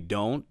 maybe we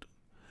don't,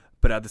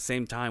 but at the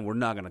same time, we're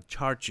not gonna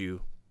charge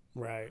you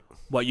Right.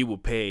 what you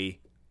would pay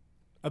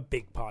A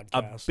big a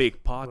podcast.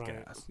 big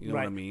podcast. Right. You know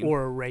what I mean?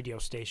 Or a radio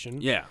station.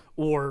 Yeah,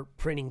 Or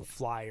printing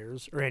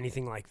flyers or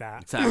anything like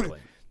that. exactly.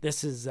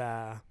 This is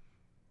and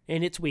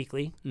it's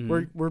weekly.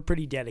 Mhm. We're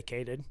pretty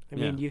dedicated. I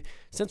mean, Yeah.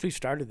 since we've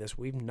started this,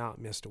 we've not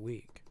missed a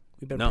week.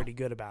 We've been No. pretty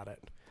good about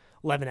it.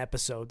 11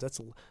 episodes.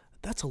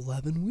 That's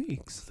 11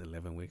 weeks. It's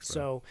 11 weeks. Bro.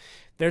 So,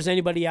 if there's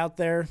anybody out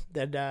there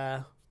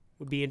that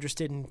would be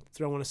interested in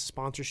throwing us a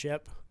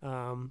sponsorship,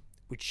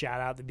 we'd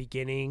shout out at the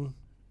beginning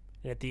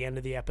and at the end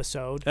of the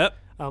episode. Yep.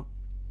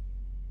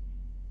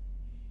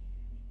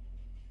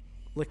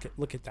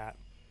 Look at that.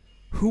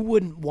 Who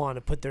wouldn't want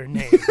to put their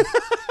name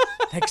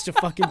next to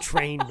fucking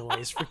train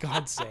noise, for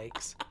God's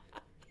sakes?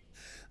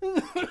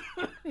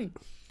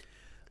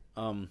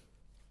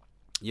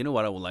 You know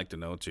what I would like to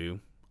know too?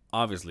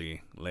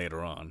 Obviously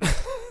later on,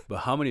 but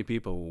how many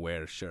people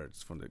wear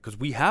shirts from the? Because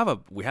we have a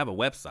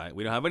website.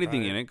 We don't have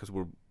anything in it because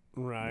we're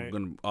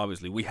gonna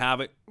obviously we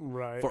have it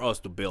for us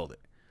to build it.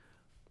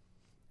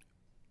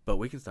 But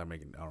we can start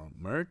making our own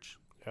merch,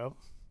 Yep.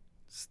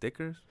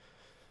 stickers.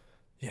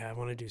 Yeah, I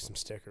want to do some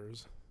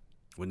stickers.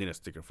 We need a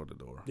sticker for the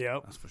door.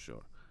 Yep. That's for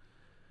sure.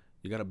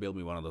 You gotta build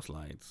me one of those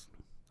lights.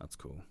 That's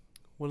cool.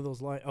 One of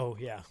those light. Oh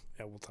yeah,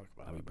 we'll talk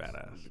about That'd it. be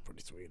badass. That'd be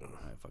pretty sweet. Huh?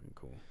 Alright, fucking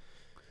cool.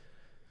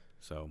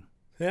 So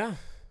Yeah.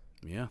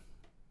 yeah,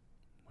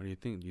 what do you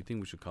think? Do you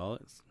think we should call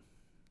it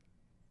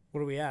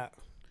What are we at?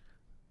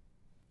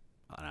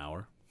 an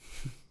hour?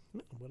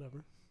 No,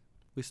 whatever.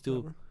 We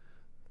still Whatever.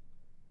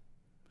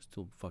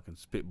 fucking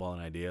spitballing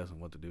ideas on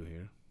what to do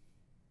here.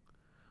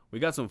 We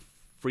got some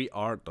free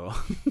art though.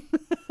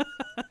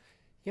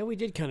 Yeah, we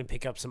did kind of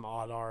pick up some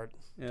odd art,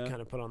 Yeah.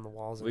 kind of put on the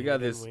walls. We in here, got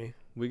didn't this- we?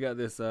 We got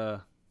this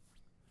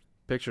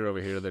picture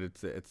over here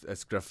that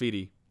it's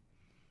graffiti,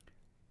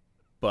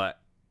 but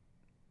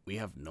we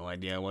have no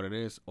idea what it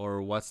is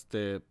or what's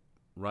the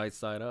right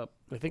side up.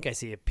 I think I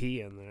see a P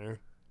in there.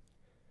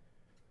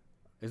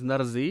 Isn't that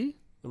a Z?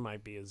 It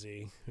might be a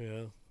Z.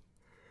 Yeah.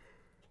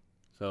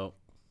 So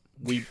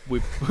we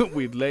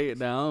we lay it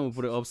down, we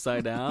put it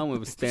upside down,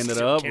 we stand it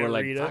up. Can't We're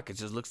like, read it. fuck, it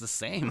just looks the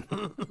same.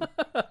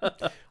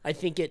 I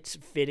think it's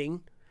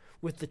fitting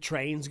with the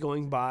trains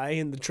going by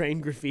and the train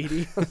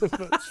graffiti.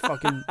 It's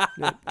fucking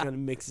it kind of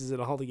mixes it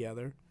all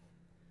together.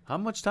 How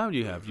much time do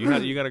you have?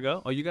 You gotta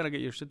go? Oh, you gotta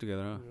get your shit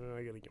together, huh?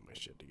 I gotta get my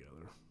shit together.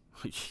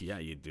 Yeah,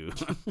 you do.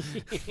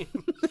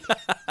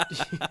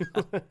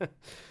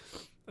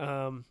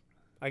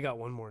 I got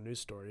one more news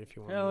story if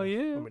you want. Hell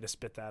yeah. Want me to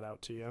spit that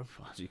out to you?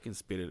 You can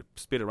spit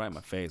it right in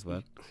my face,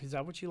 bud. Is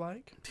that what you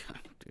like?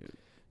 Dude.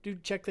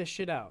 Dude, check this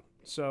shit out.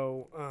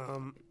 So,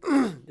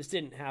 this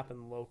didn't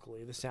happen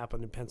locally. This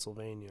happened in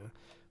Pennsylvania.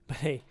 But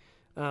hey,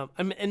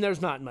 and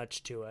there's not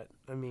much to it.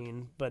 I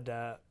mean, but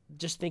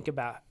just think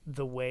about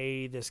the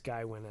way this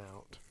guy went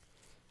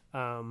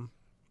out.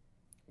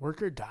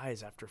 Worker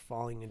dies after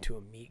falling into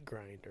a meat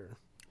grinder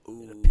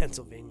in a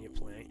Pennsylvania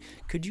plant.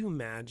 Could you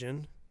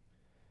imagine?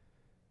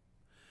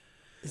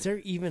 Is there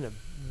even a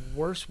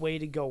worse way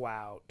to go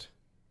out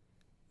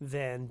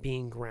than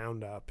being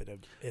ground up at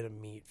a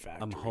meat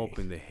factory? I'm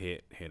hoping the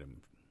hit hit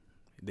him.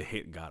 The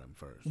hit got him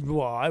first.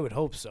 Well, I would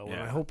hope so, and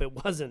Yeah. I hope it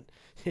wasn't.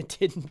 It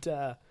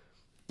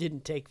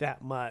didn't take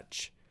that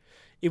much.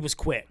 It was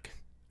quick,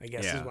 I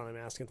guess is Yeah. what I'm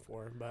asking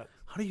for. But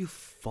How do you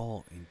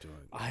fall into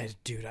it?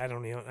 I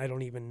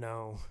don't even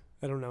know.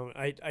 I don't know.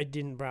 I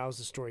didn't browse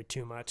the story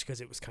too much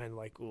because it was kind of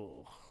like,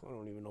 oh, I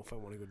don't even know if I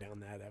want to go down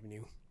that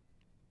avenue.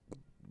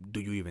 Do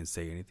you even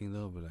say anything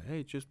though? But like,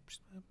 hey, just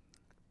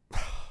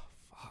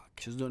Fuck.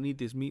 just don't eat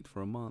this meat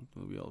for a month.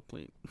 We'll be all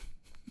clean.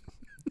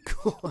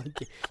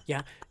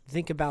 Yeah,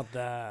 think about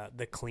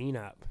the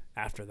cleanup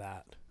after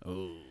that.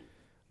 Oh,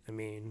 I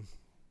mean,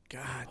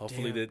 God.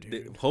 hopefully damn, they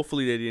dude.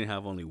 hopefully they didn't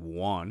have only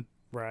one.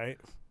 Right.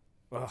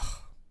 Ugh.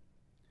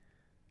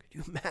 Could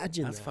you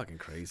imagine That's that? fucking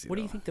crazy. What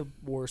do you though. think the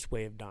worst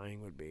way of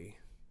dying would be?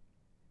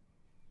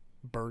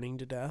 Burning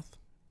to death?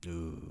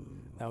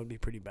 Ooh. That would be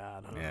pretty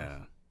bad, huh? Yeah.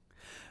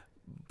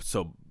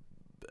 So,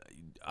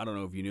 I don't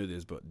know if you knew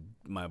this, but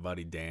my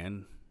buddy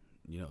Dan,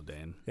 you know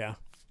Dan, Yeah.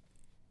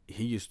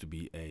 he used to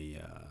be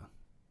a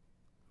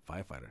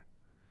firefighter.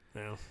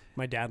 Yeah.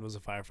 My dad was a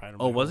firefighter.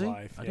 Oh, my was whole he?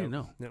 Life. I didn't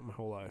know. Yeah, my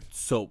whole life.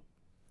 So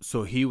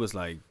he was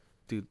like,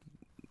 dude,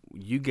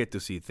 you get to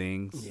see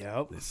things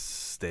Yep. that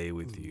stay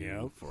with you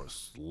Yep. for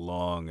as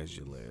long as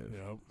you live.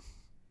 Yep.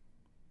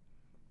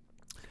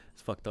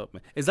 It's fucked up,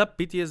 man. Is that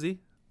PTSD?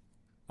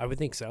 I would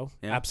think so.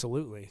 Yeah.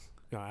 Absolutely.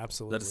 No,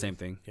 absolutely. Is that the same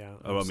thing? Yeah.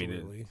 Oh, I mean,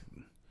 Absolutely.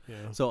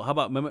 Yeah. So how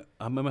about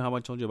remember how I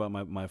told you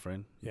about my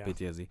friend Yeah.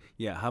 PTSD?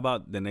 Yeah. How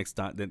about the next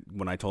time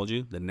when I told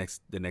you the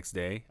next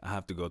day I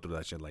have to go through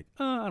that shit like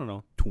I don't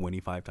know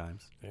 25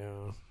 times.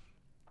 Yeah.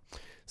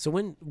 So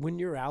when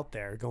you're out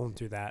there going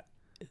through that,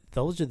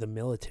 those are the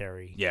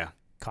military Yeah.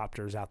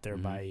 copters out there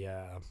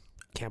by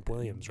Camp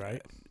Williams,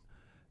 right?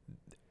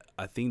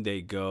 I think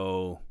they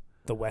go.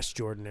 The West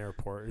Jordan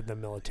Airport, the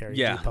military.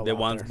 Yeah, depot the out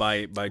ones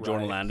there. by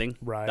Jordan Right. Landing.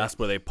 Right. That's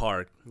where they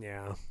park,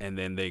 Yeah. and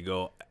then they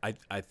go.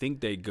 I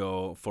think they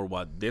go for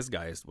what this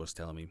guy was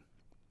telling me.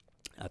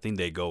 I think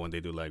they go and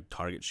they do like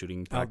target shooting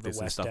Out the practice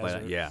and West stuff like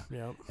that. Desert. Yeah,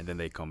 Yep. and then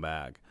they come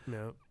back.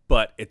 Yep.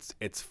 But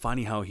it's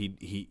funny how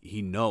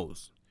he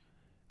knows.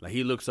 Like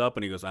he looks up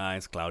and he goes,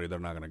 it's cloudy. They're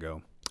not gonna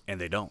go,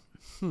 and they don't.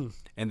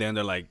 And then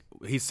they're like,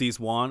 he sees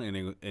one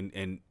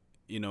and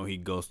you know he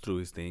goes through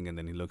his thing and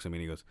then he looks at me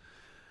and he goes,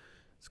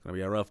 it's gonna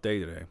be a rough day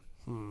today.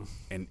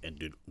 And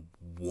dude,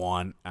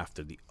 one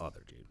after the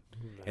other, dude.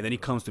 And then he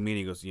comes to me and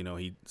he goes, you know,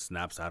 he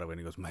snaps out of it and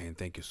he goes, man,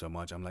 thank you so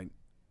much. I'm like,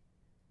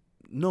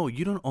 no,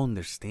 you don't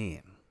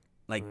understand.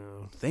 Like,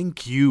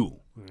 thank you.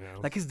 Yeah.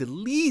 Like, it's the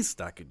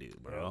least I could do,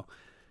 bro.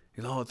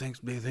 He's like, oh,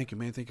 thanks, man. Thank you,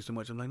 man. Thank you so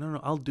much. I'm like, no,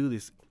 I'll do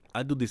this.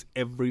 I do this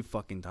every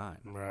fucking time.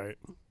 Right.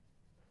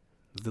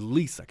 It's the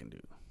least I can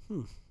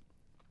do.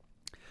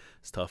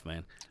 It's tough,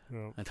 man.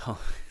 Yeah.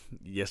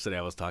 Yesterday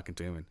I was talking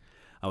to him and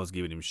I was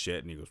giving him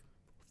shit and he goes,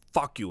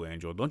 fuck you,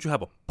 Angel. Don't you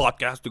have a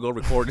podcast to go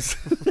record this?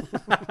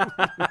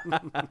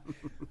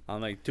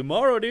 I'm like,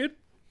 tomorrow, dude.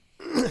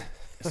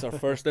 It's our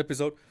first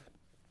episode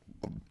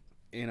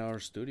in our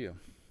studio.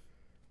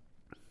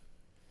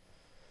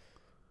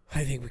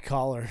 I think we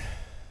call her.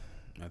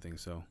 I think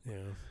so. Yeah.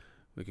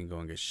 We can go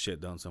and get shit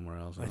done somewhere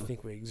else. I huh?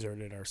 think we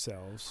exerted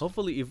ourselves.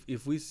 Hopefully,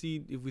 if we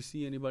see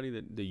anybody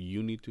that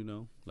you need to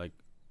know, like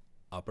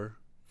upper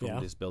from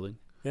this building,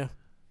 Yeah.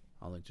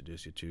 I'll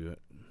introduce you to it.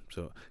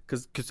 So,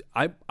 cause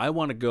I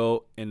want to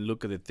go and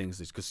look at the things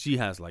because she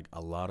has like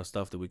a lot of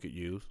stuff that we could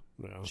use.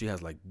 No. She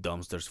has like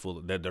dumpsters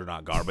full that they're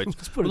not garbage.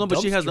 put a no, but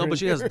she has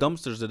dumpster in has here.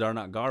 dumpsters that are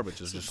not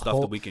garbage. It's just stuff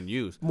that we can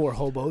use. More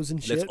hobos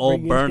and shit. Let's all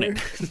bring in burn here.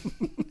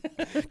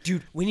 it.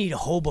 Dude, we need a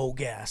hobo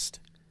guest.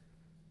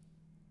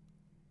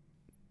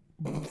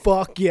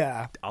 Fuck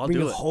yeah. I'll Bring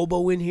do a it.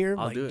 hobo in here.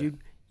 I'll like, do it. dude,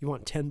 you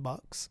want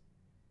 $10?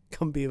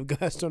 Come be a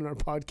guest on our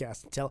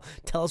podcast.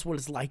 Tell us what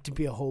it's like to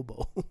be a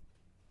hobo.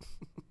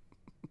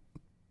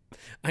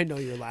 I know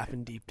you're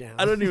laughing deep down.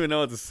 I don't even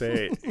know what to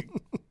say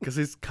because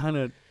it's kind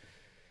of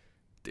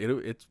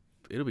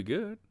it'll be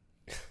good.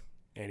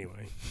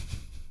 Anyway.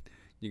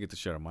 You get to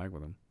share a mic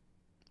with him.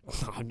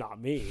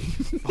 Not me.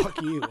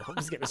 Fuck you. I'm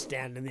just gonna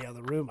stand in the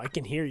other room. I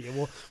can hear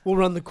you. We'll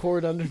run the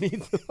cord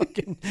underneath the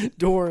fucking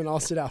door and I'll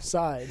sit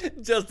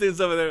outside. Justin's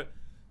over there.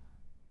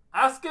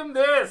 Ask him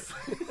this.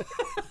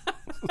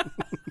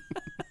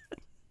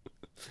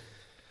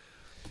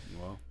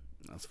 Well,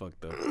 that's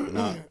fucked up.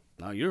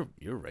 No, you're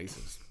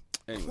racist.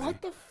 Anyway.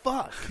 What the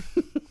fuck?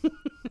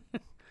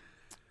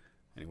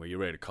 Anyway, you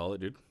ready to call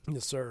it, dude?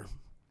 Yes, sir.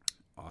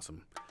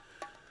 Awesome.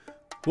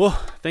 Well,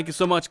 thank you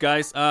so much,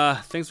 guys.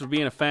 Thanks for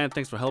being a fan.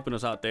 Thanks for helping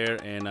us out there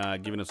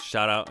and giving us a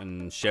shout out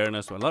and sharing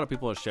us. A lot of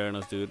people are sharing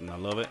us, dude, and I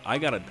love it. I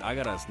got a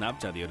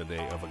Snapchat the other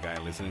day of a guy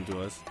listening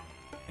to us,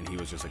 and he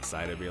was just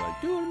excited, be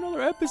like, "Dude,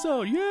 another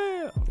episode,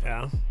 yeah!"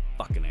 Yeah.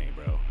 Fucking A,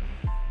 bro.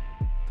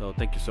 So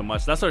thank you so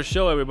much. That's our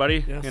show,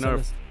 everybody. Yeah,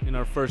 in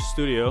our first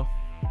studio.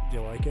 Do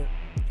you like it?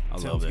 I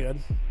Sounds love it. good.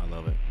 I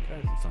love it.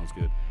 Okay. It sounds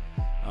good.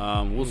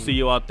 We'll see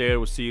you out there.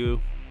 We'll see you,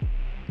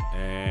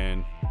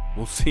 and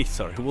we'll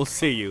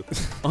see you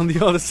on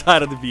the other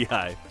side of the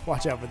beehive.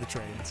 Watch out for the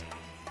trains.